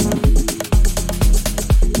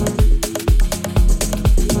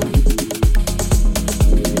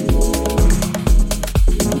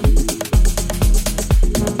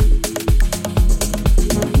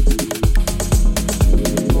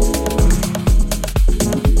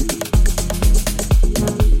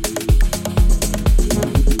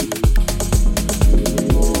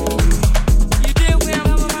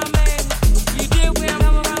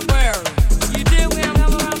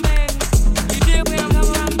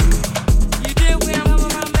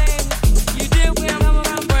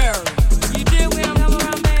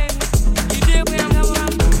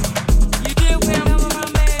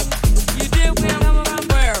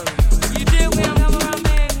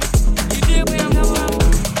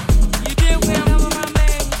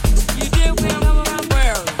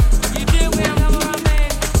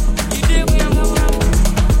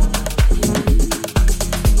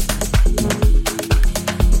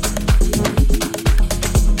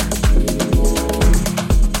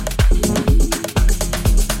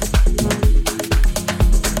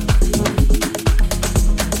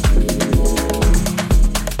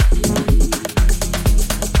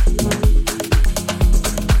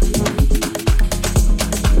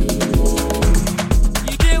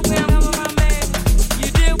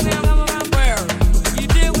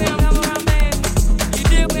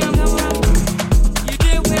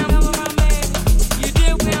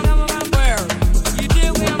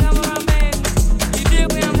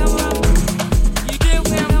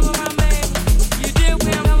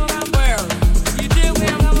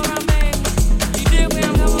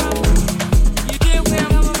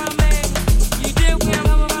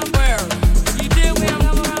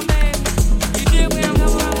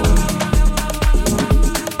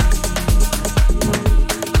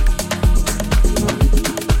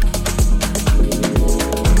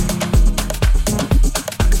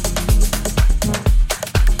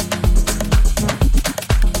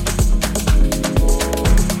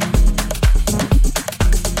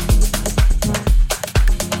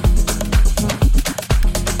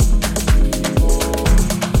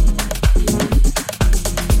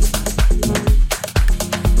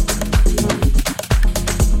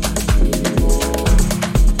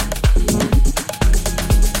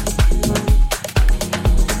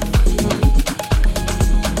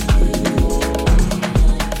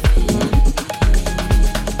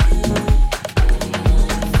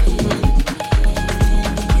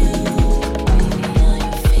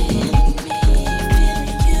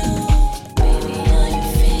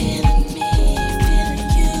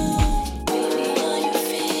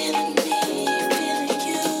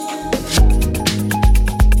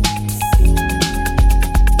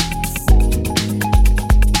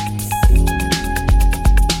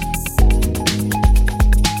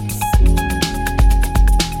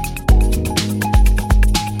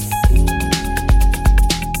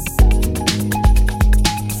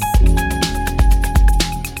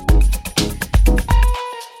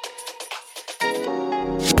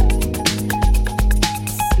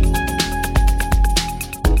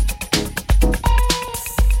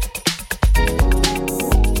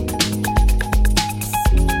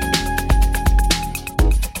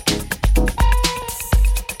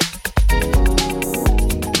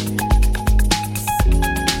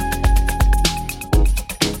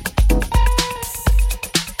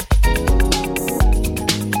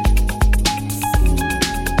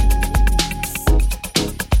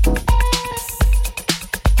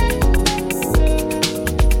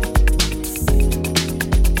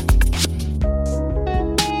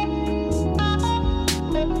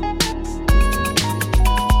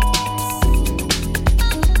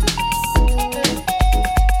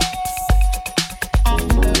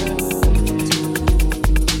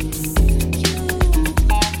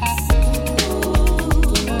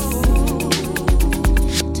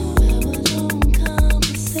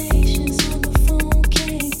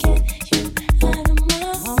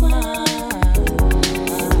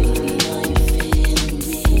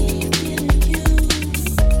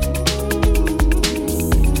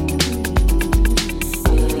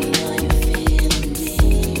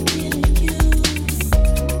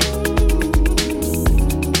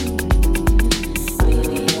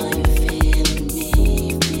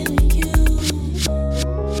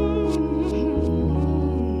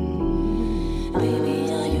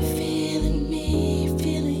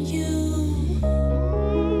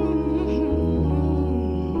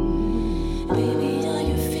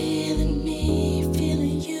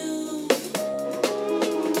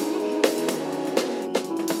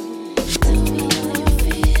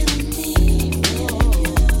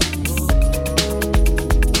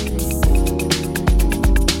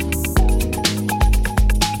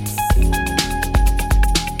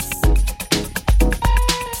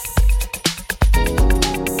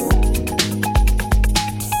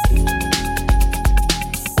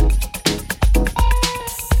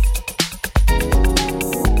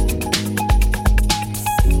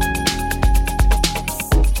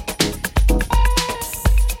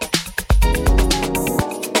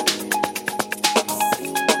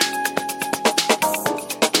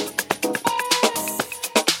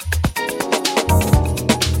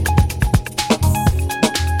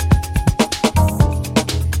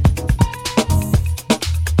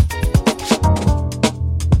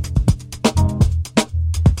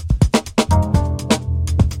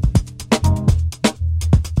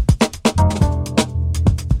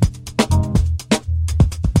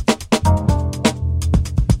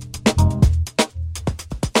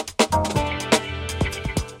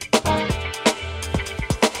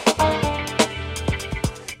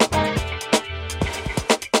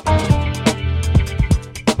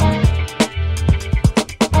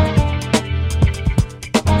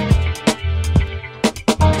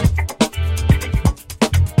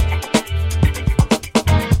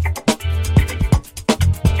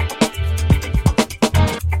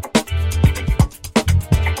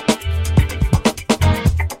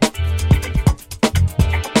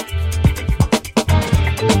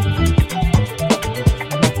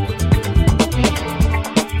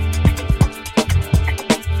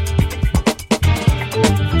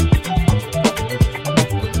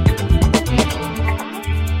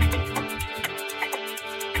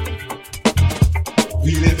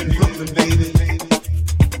 We live in Brooklyn, baby.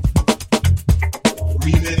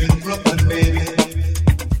 We live in Brooklyn, baby.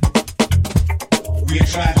 We're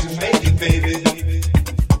trying to make it, baby.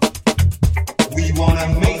 We wanna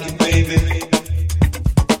make it, baby.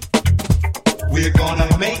 We're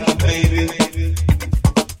gonna make it, baby.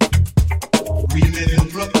 We live in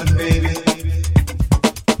Brooklyn, baby.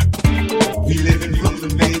 We live in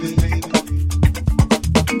Brooklyn, baby.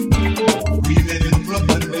 We live in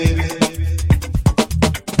Brooklyn, baby.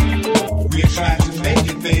 We're trying to make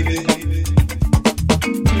it, baby.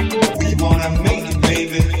 We wanna make it,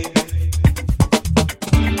 baby.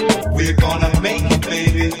 We're gonna make it,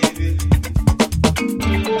 baby.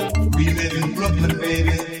 We live in Brooklyn,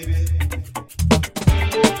 baby.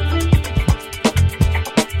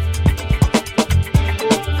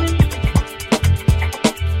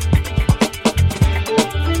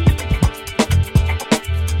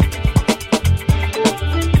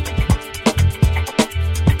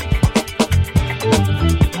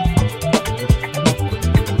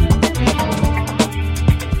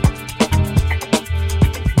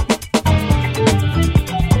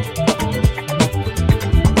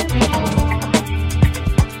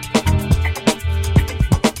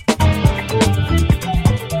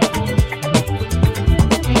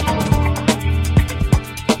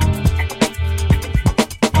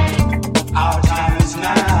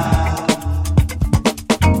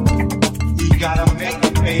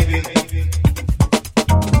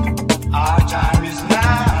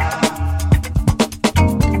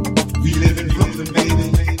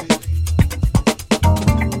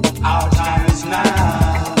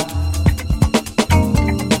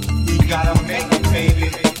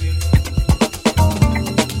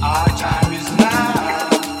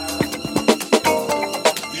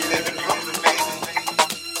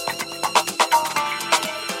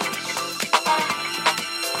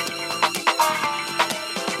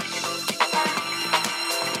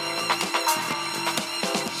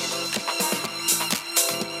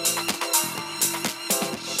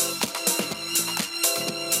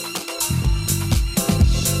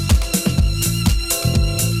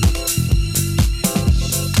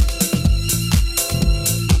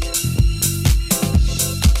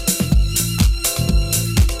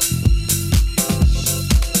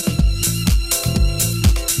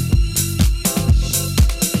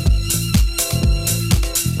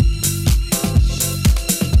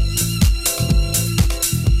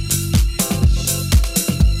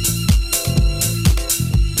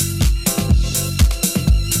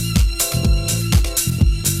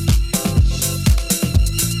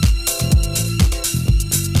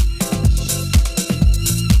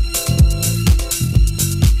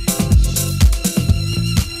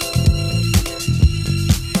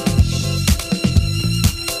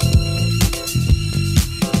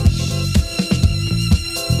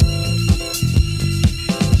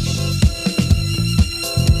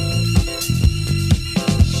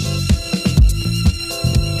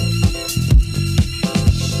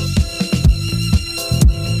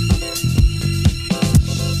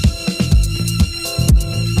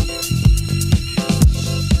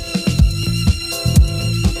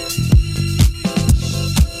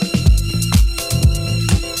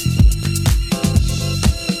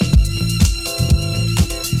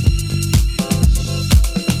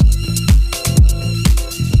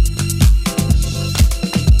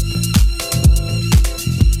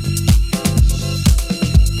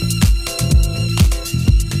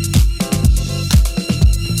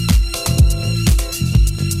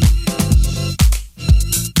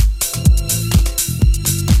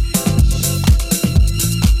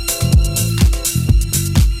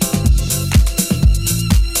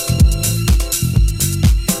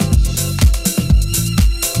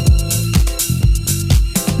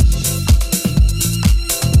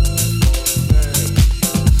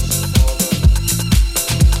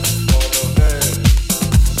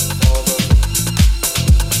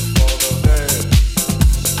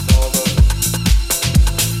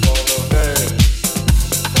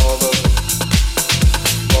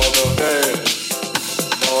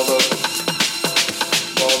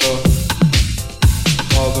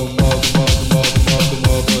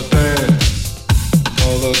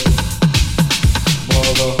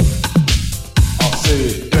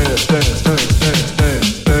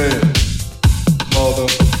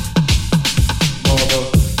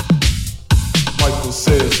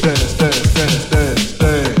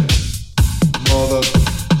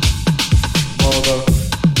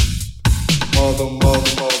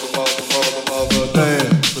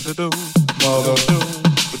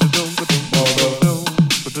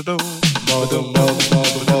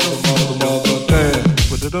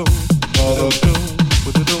 Mother,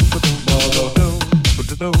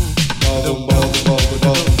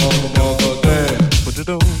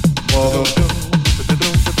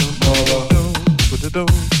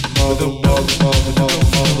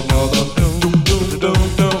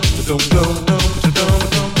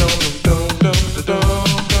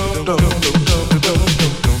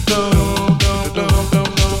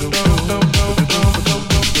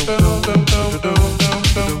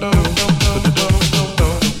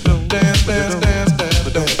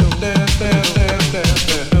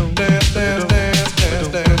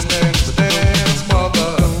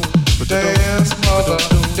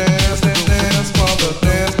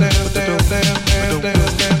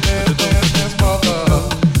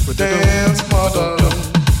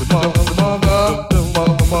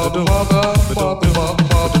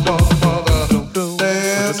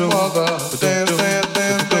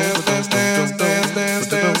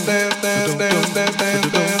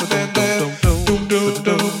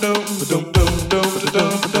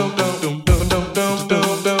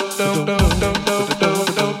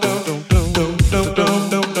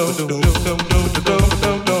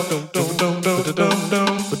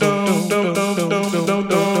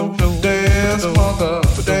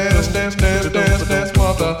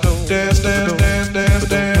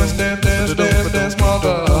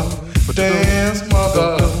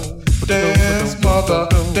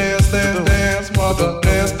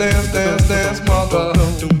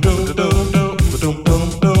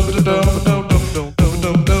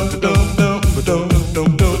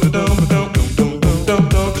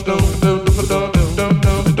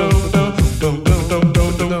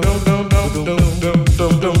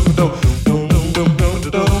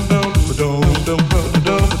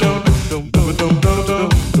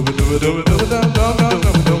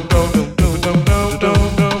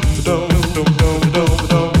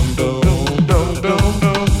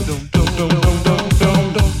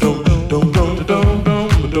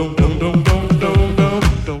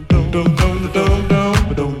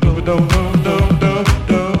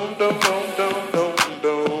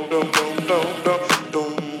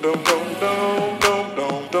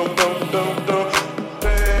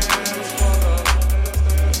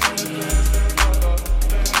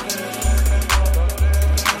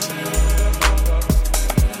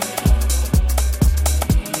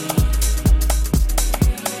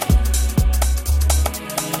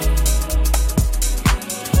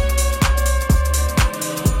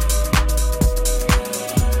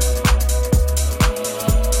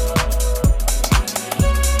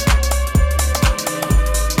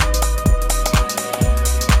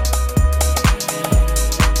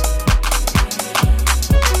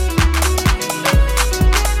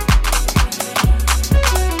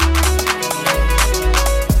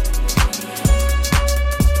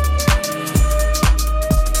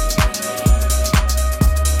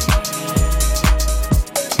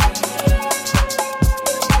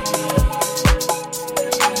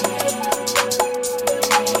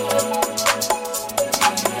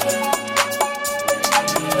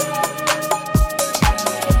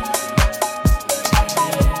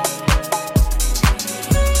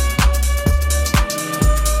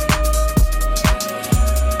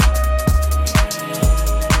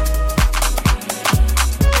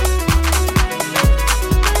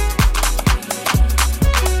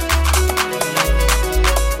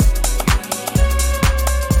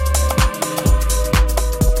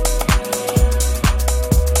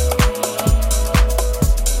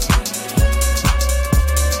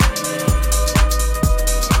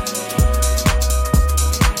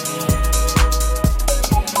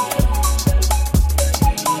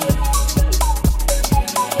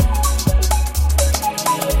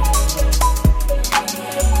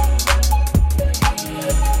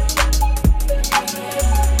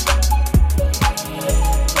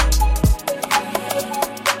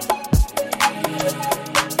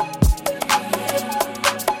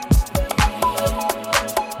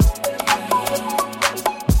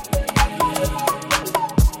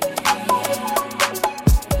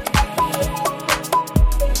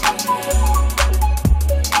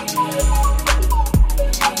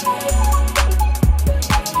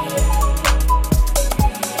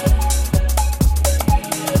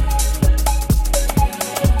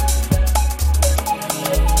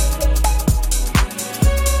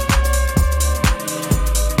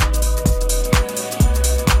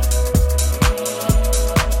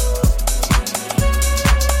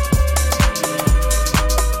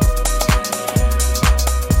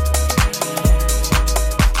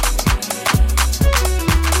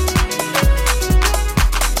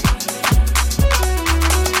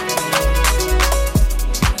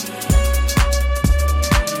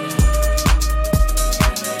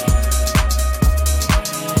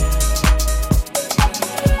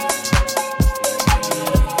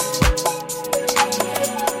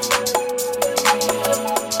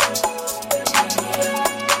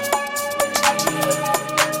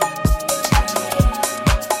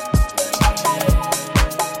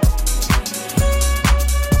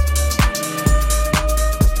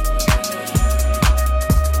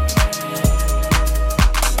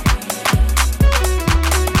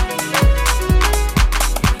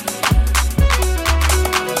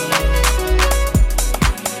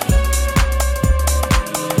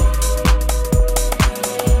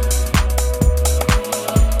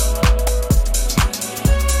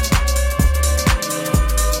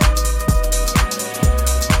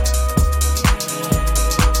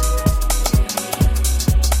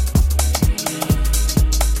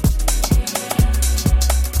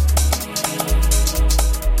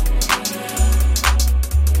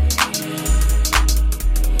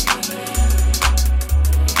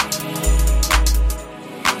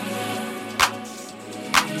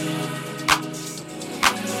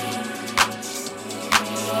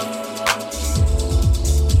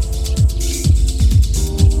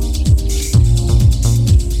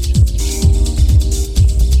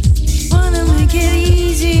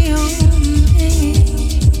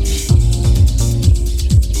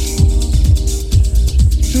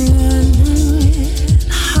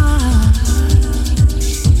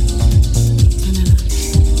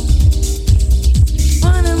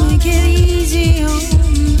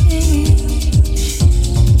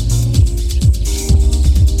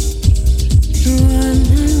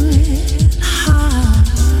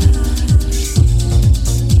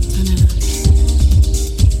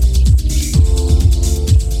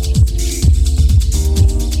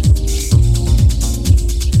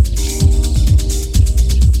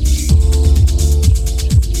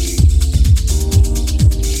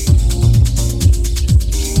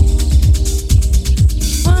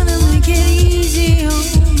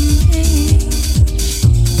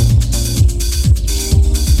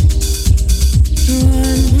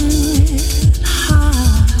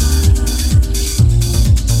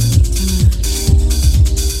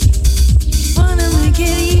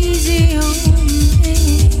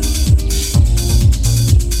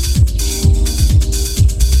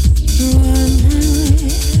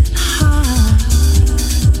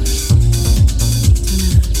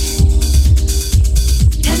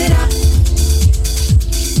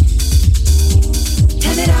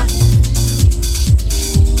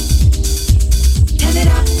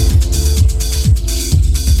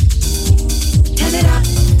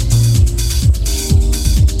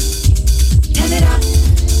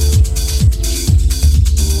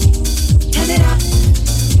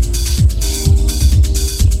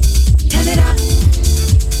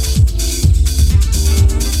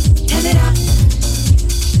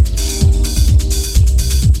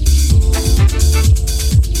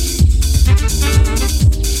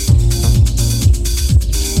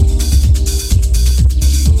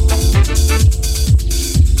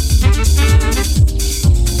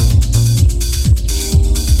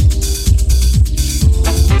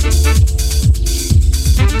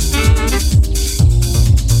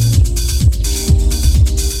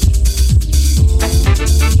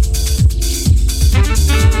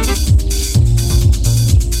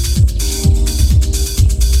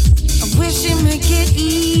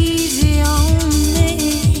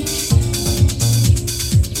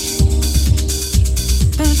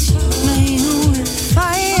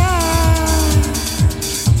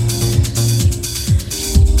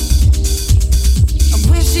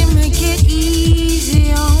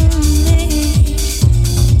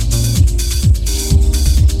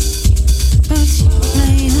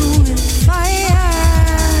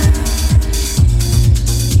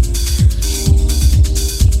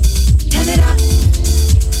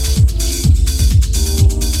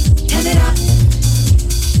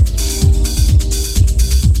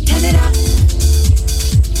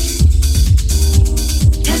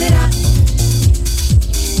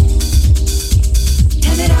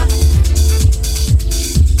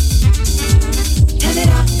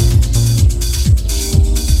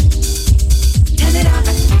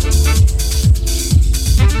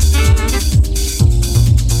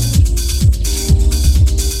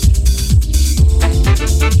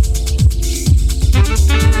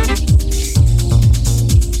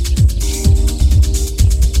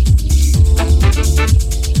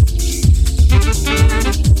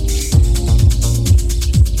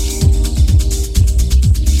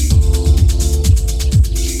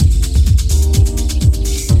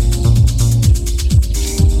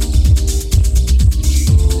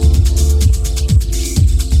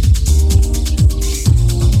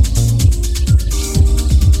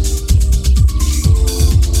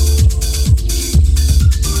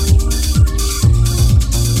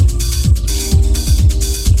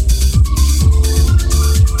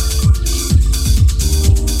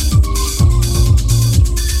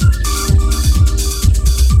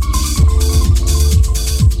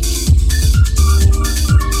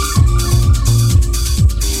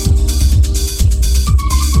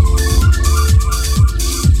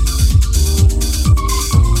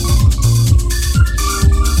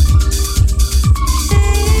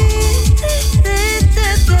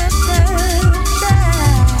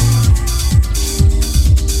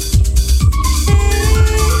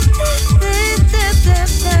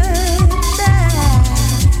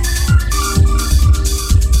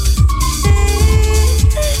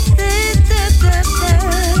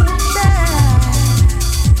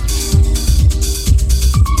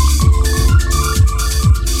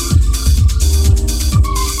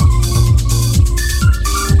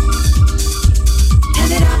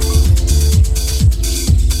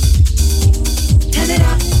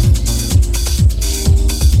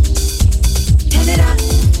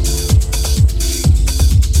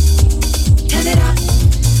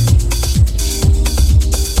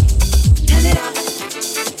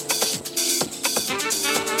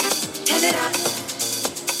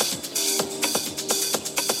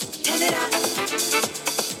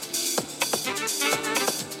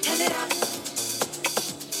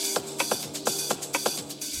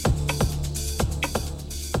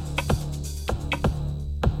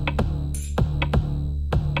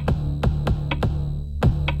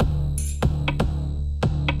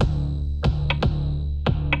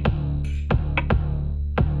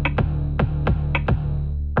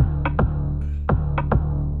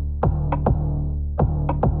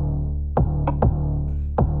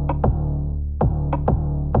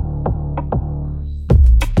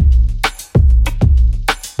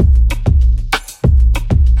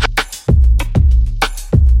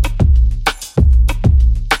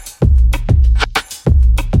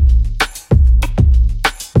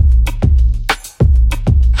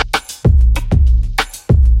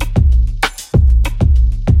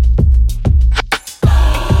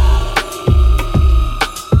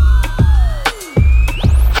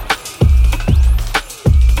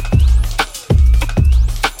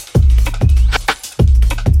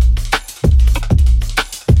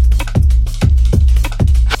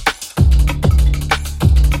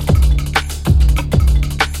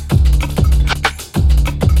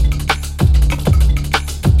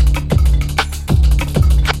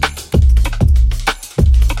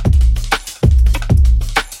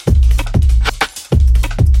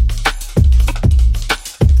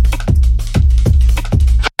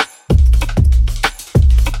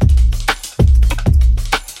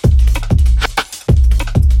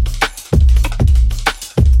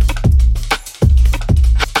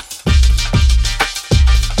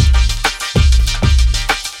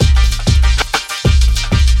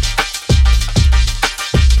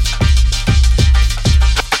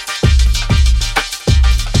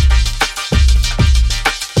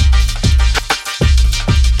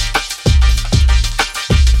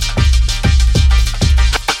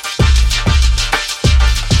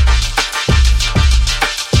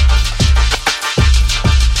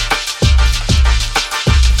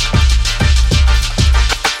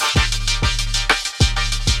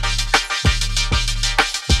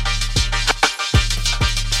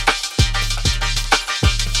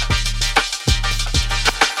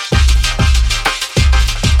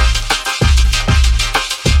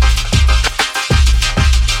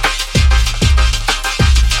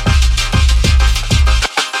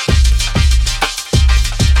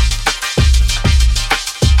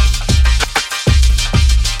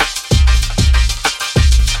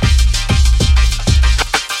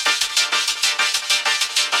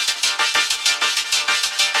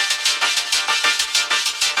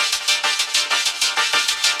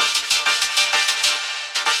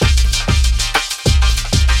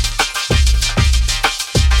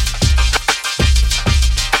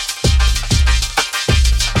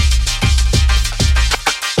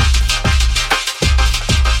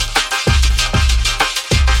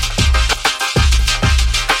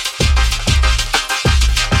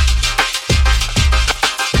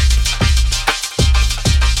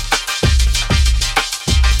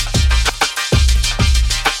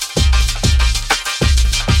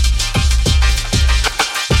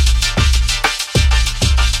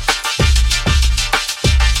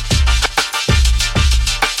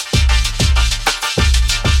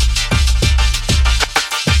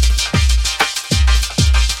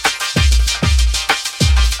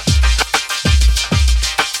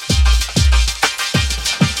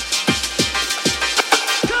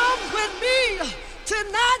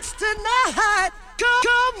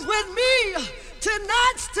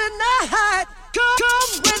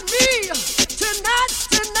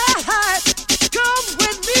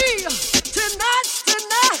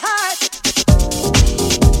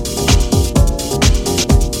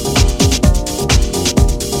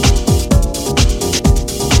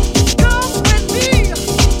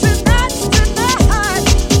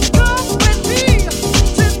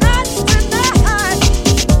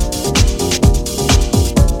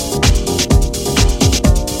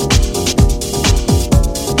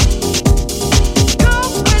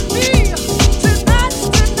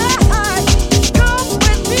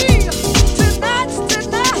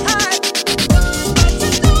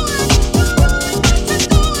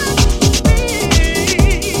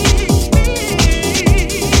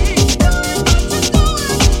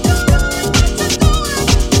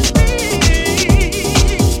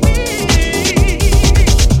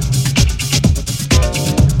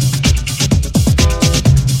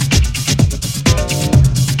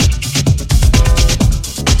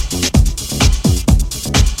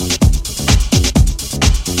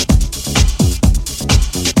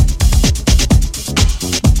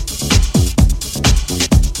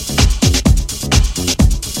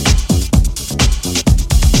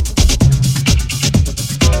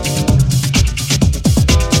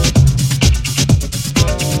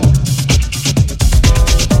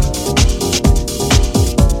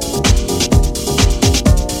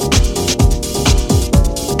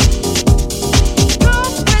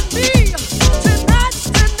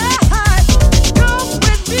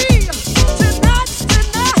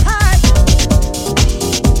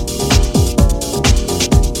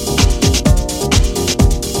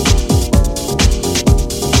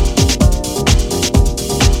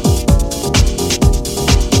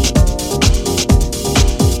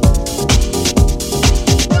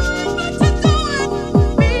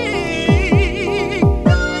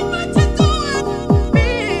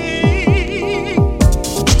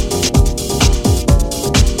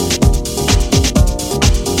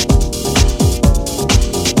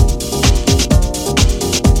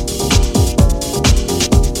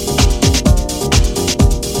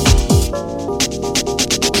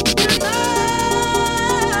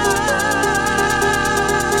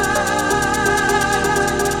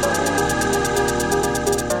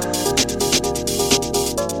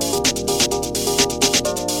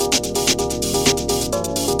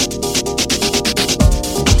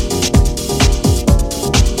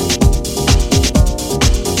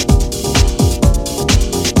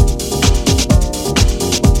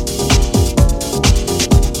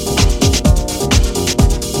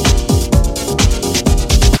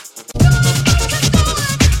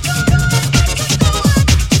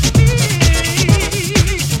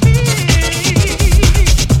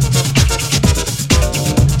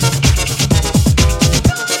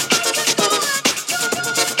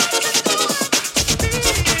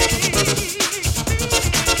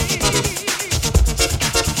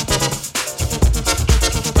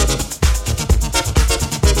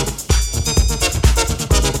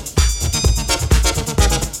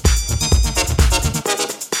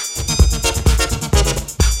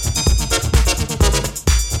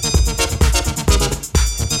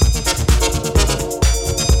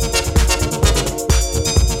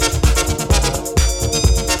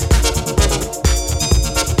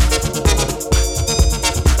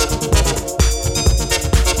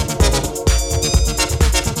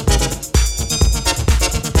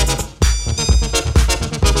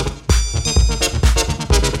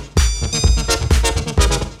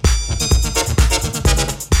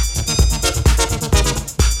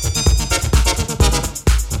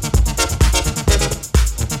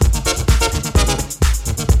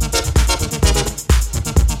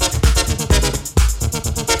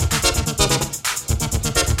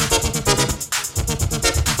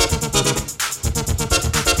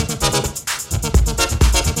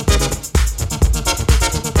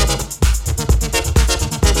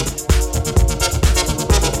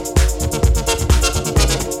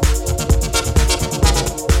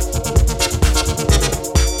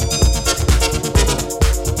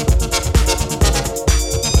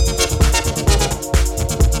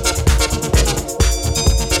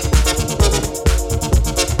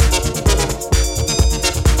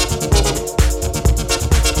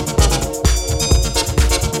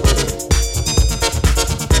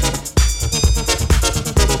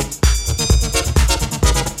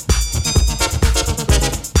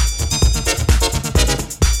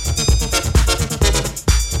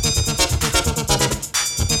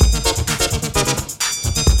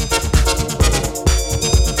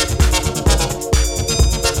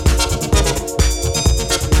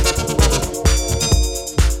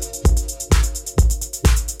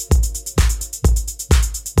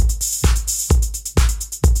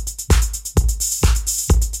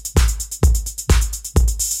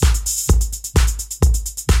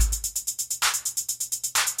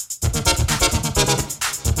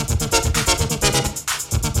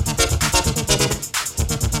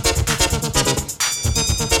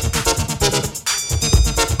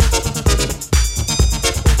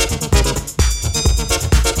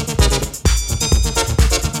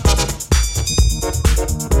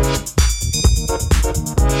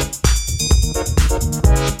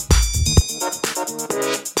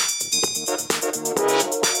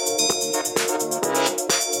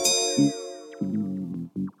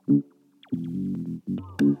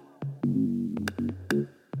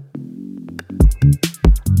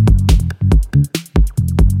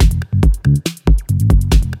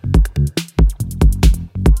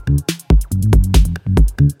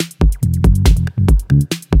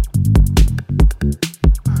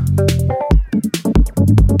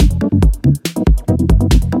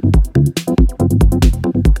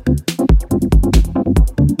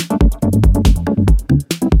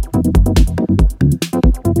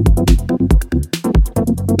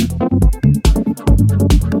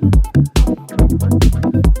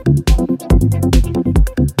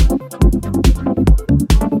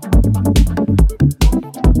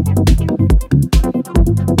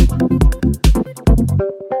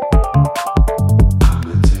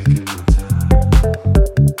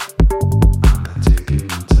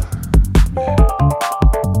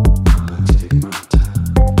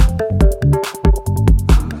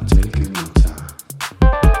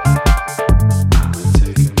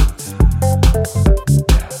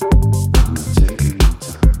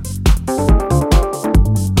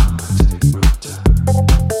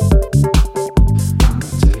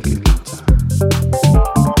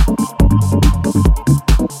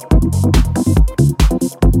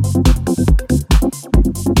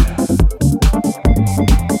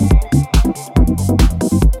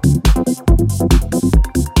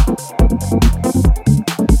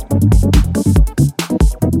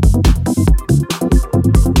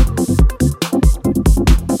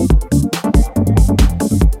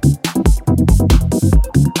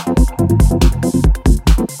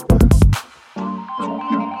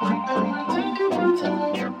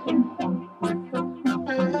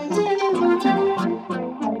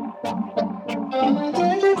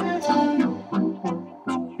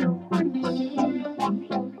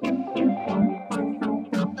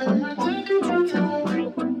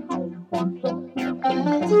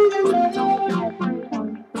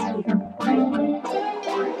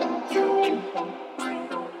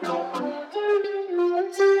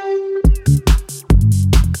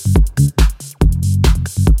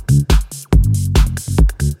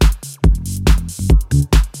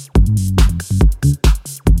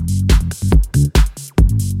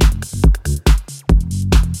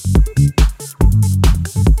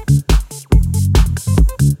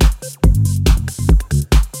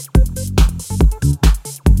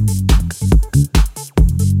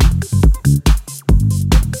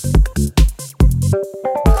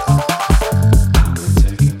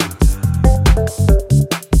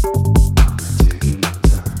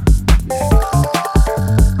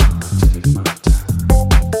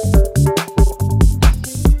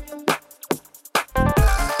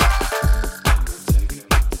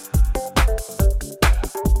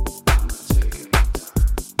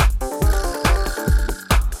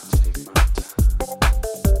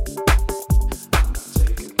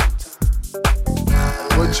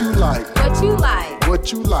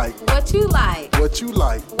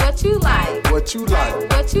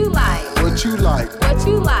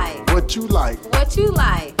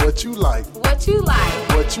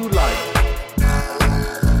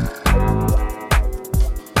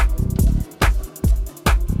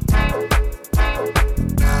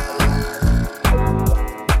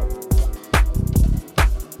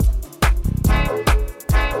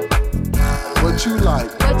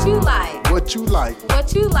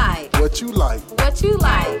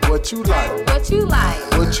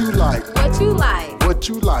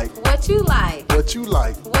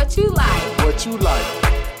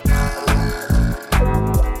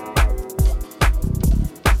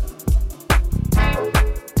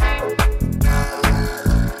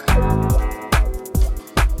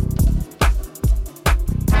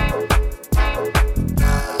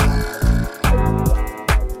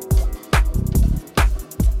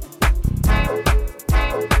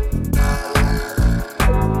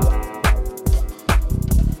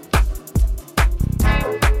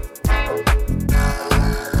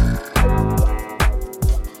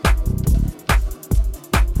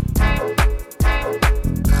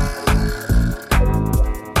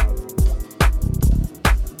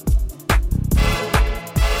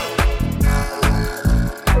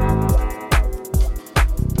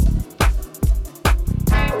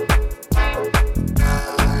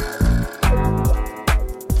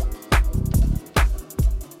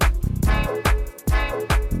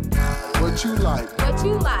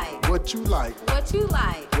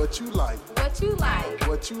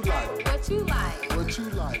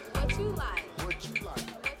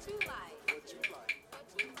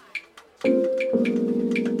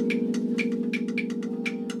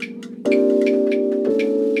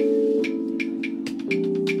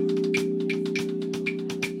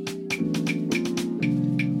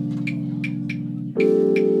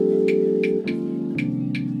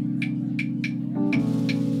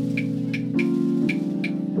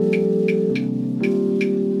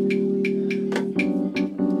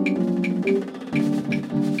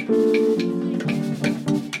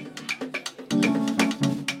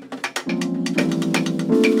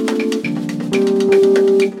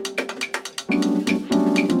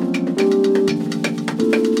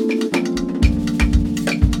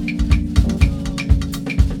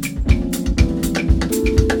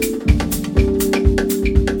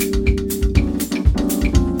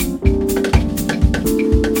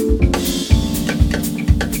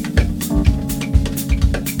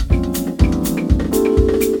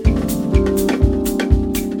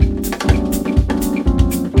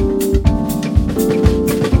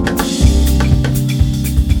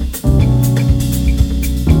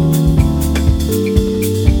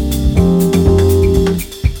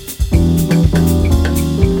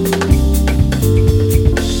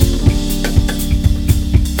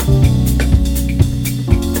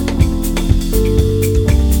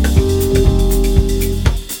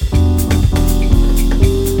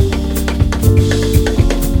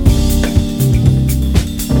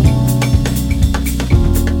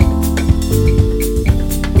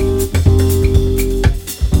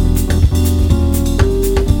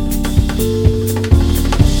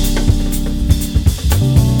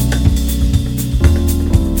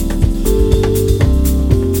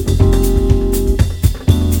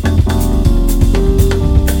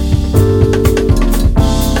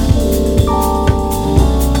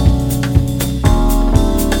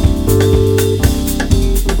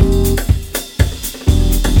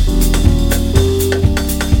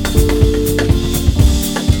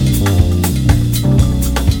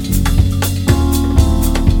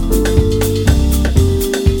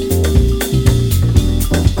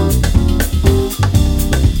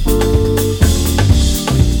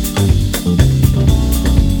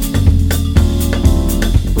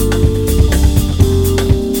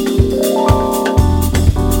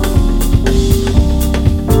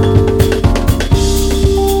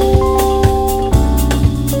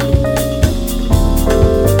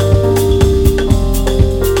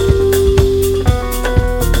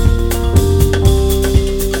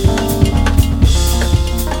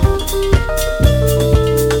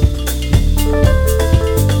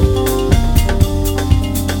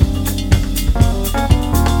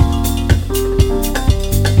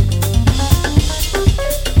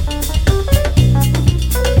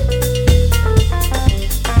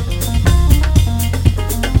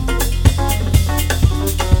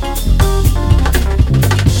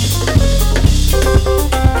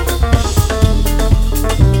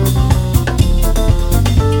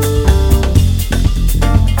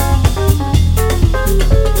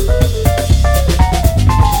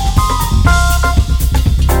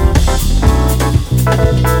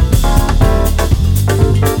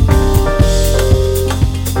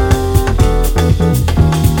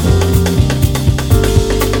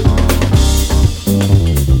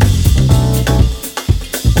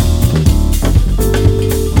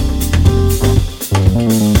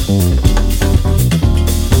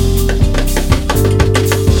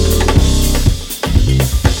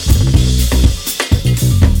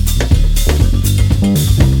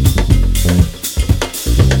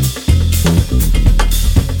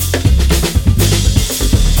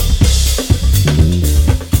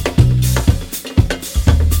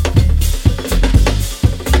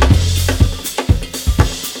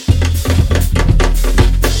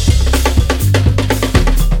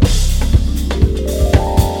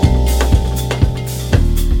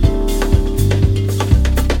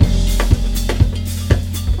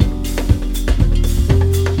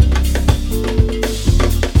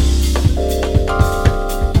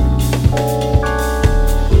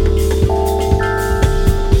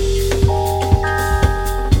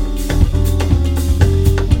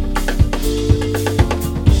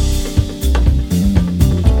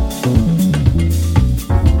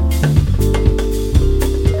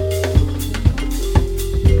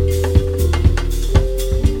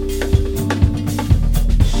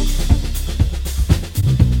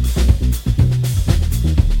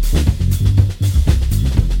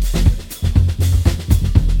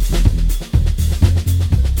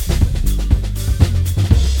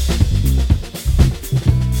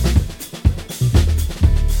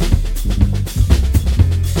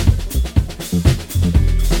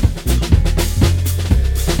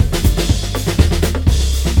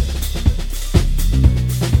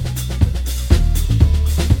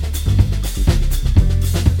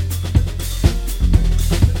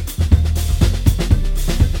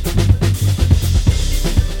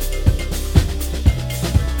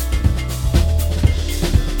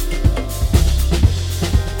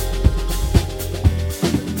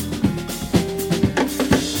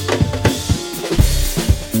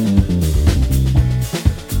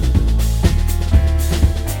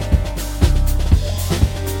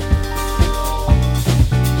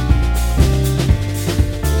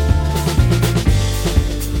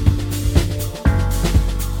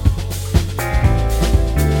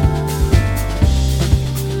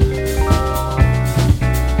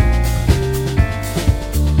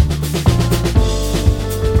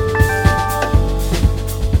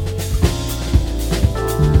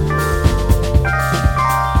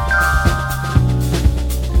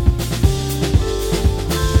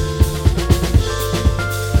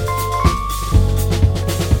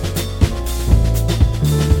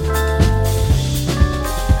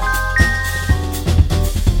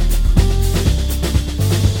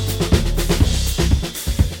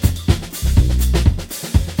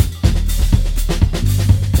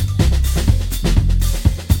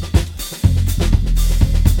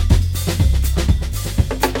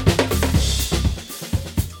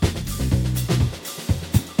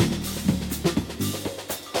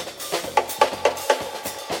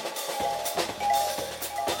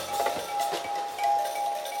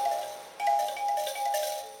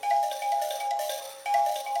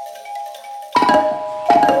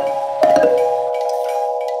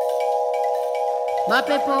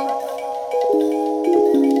 My people.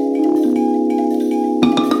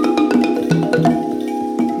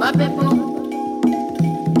 My people.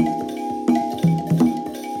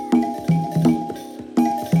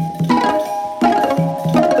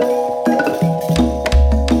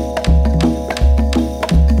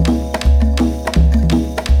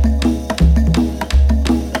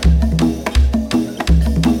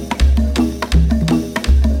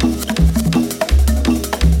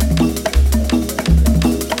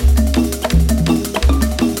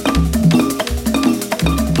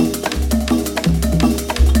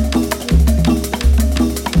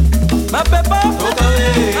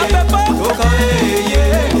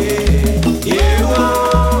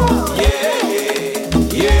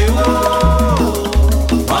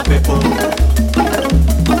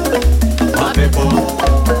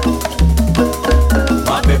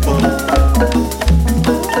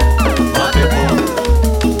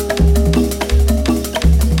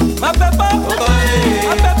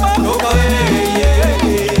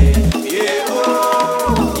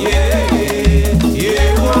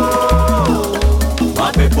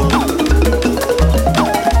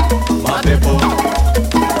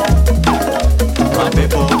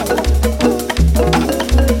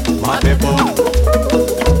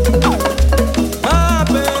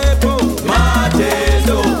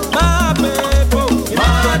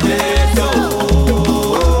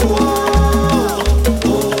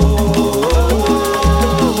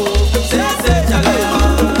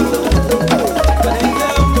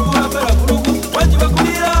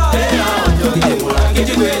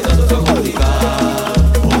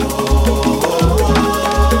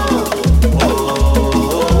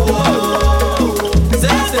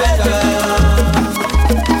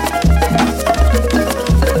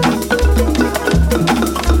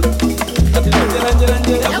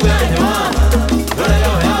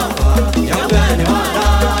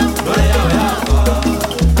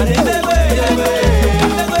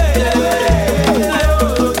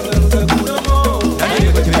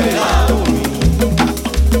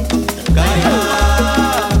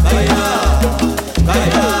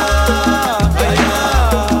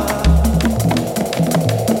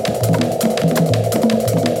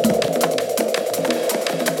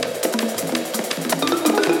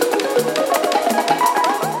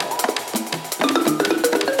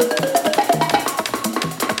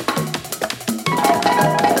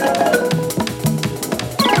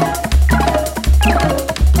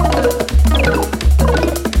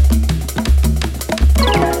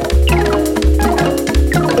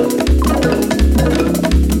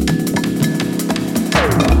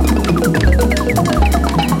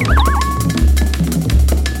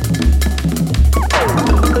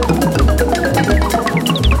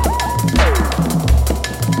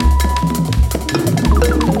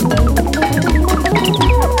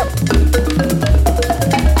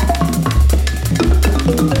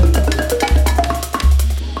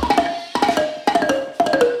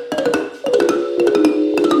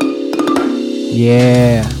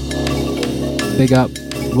 Yeah. Big up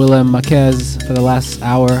Willem Makèz for the last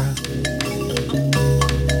hour.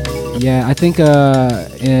 Yeah, I think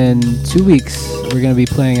in 2 weeks we're going to be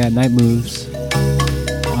playing at Night Moves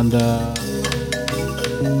on the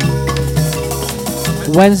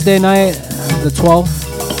Wednesday night, the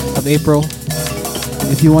 12th of April.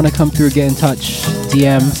 If you want to come through, get in touch.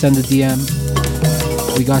 DM, send a DM.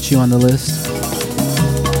 We got you on the list.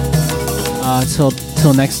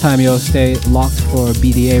 Till next time, yo, stay locked for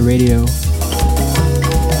BDA Radio.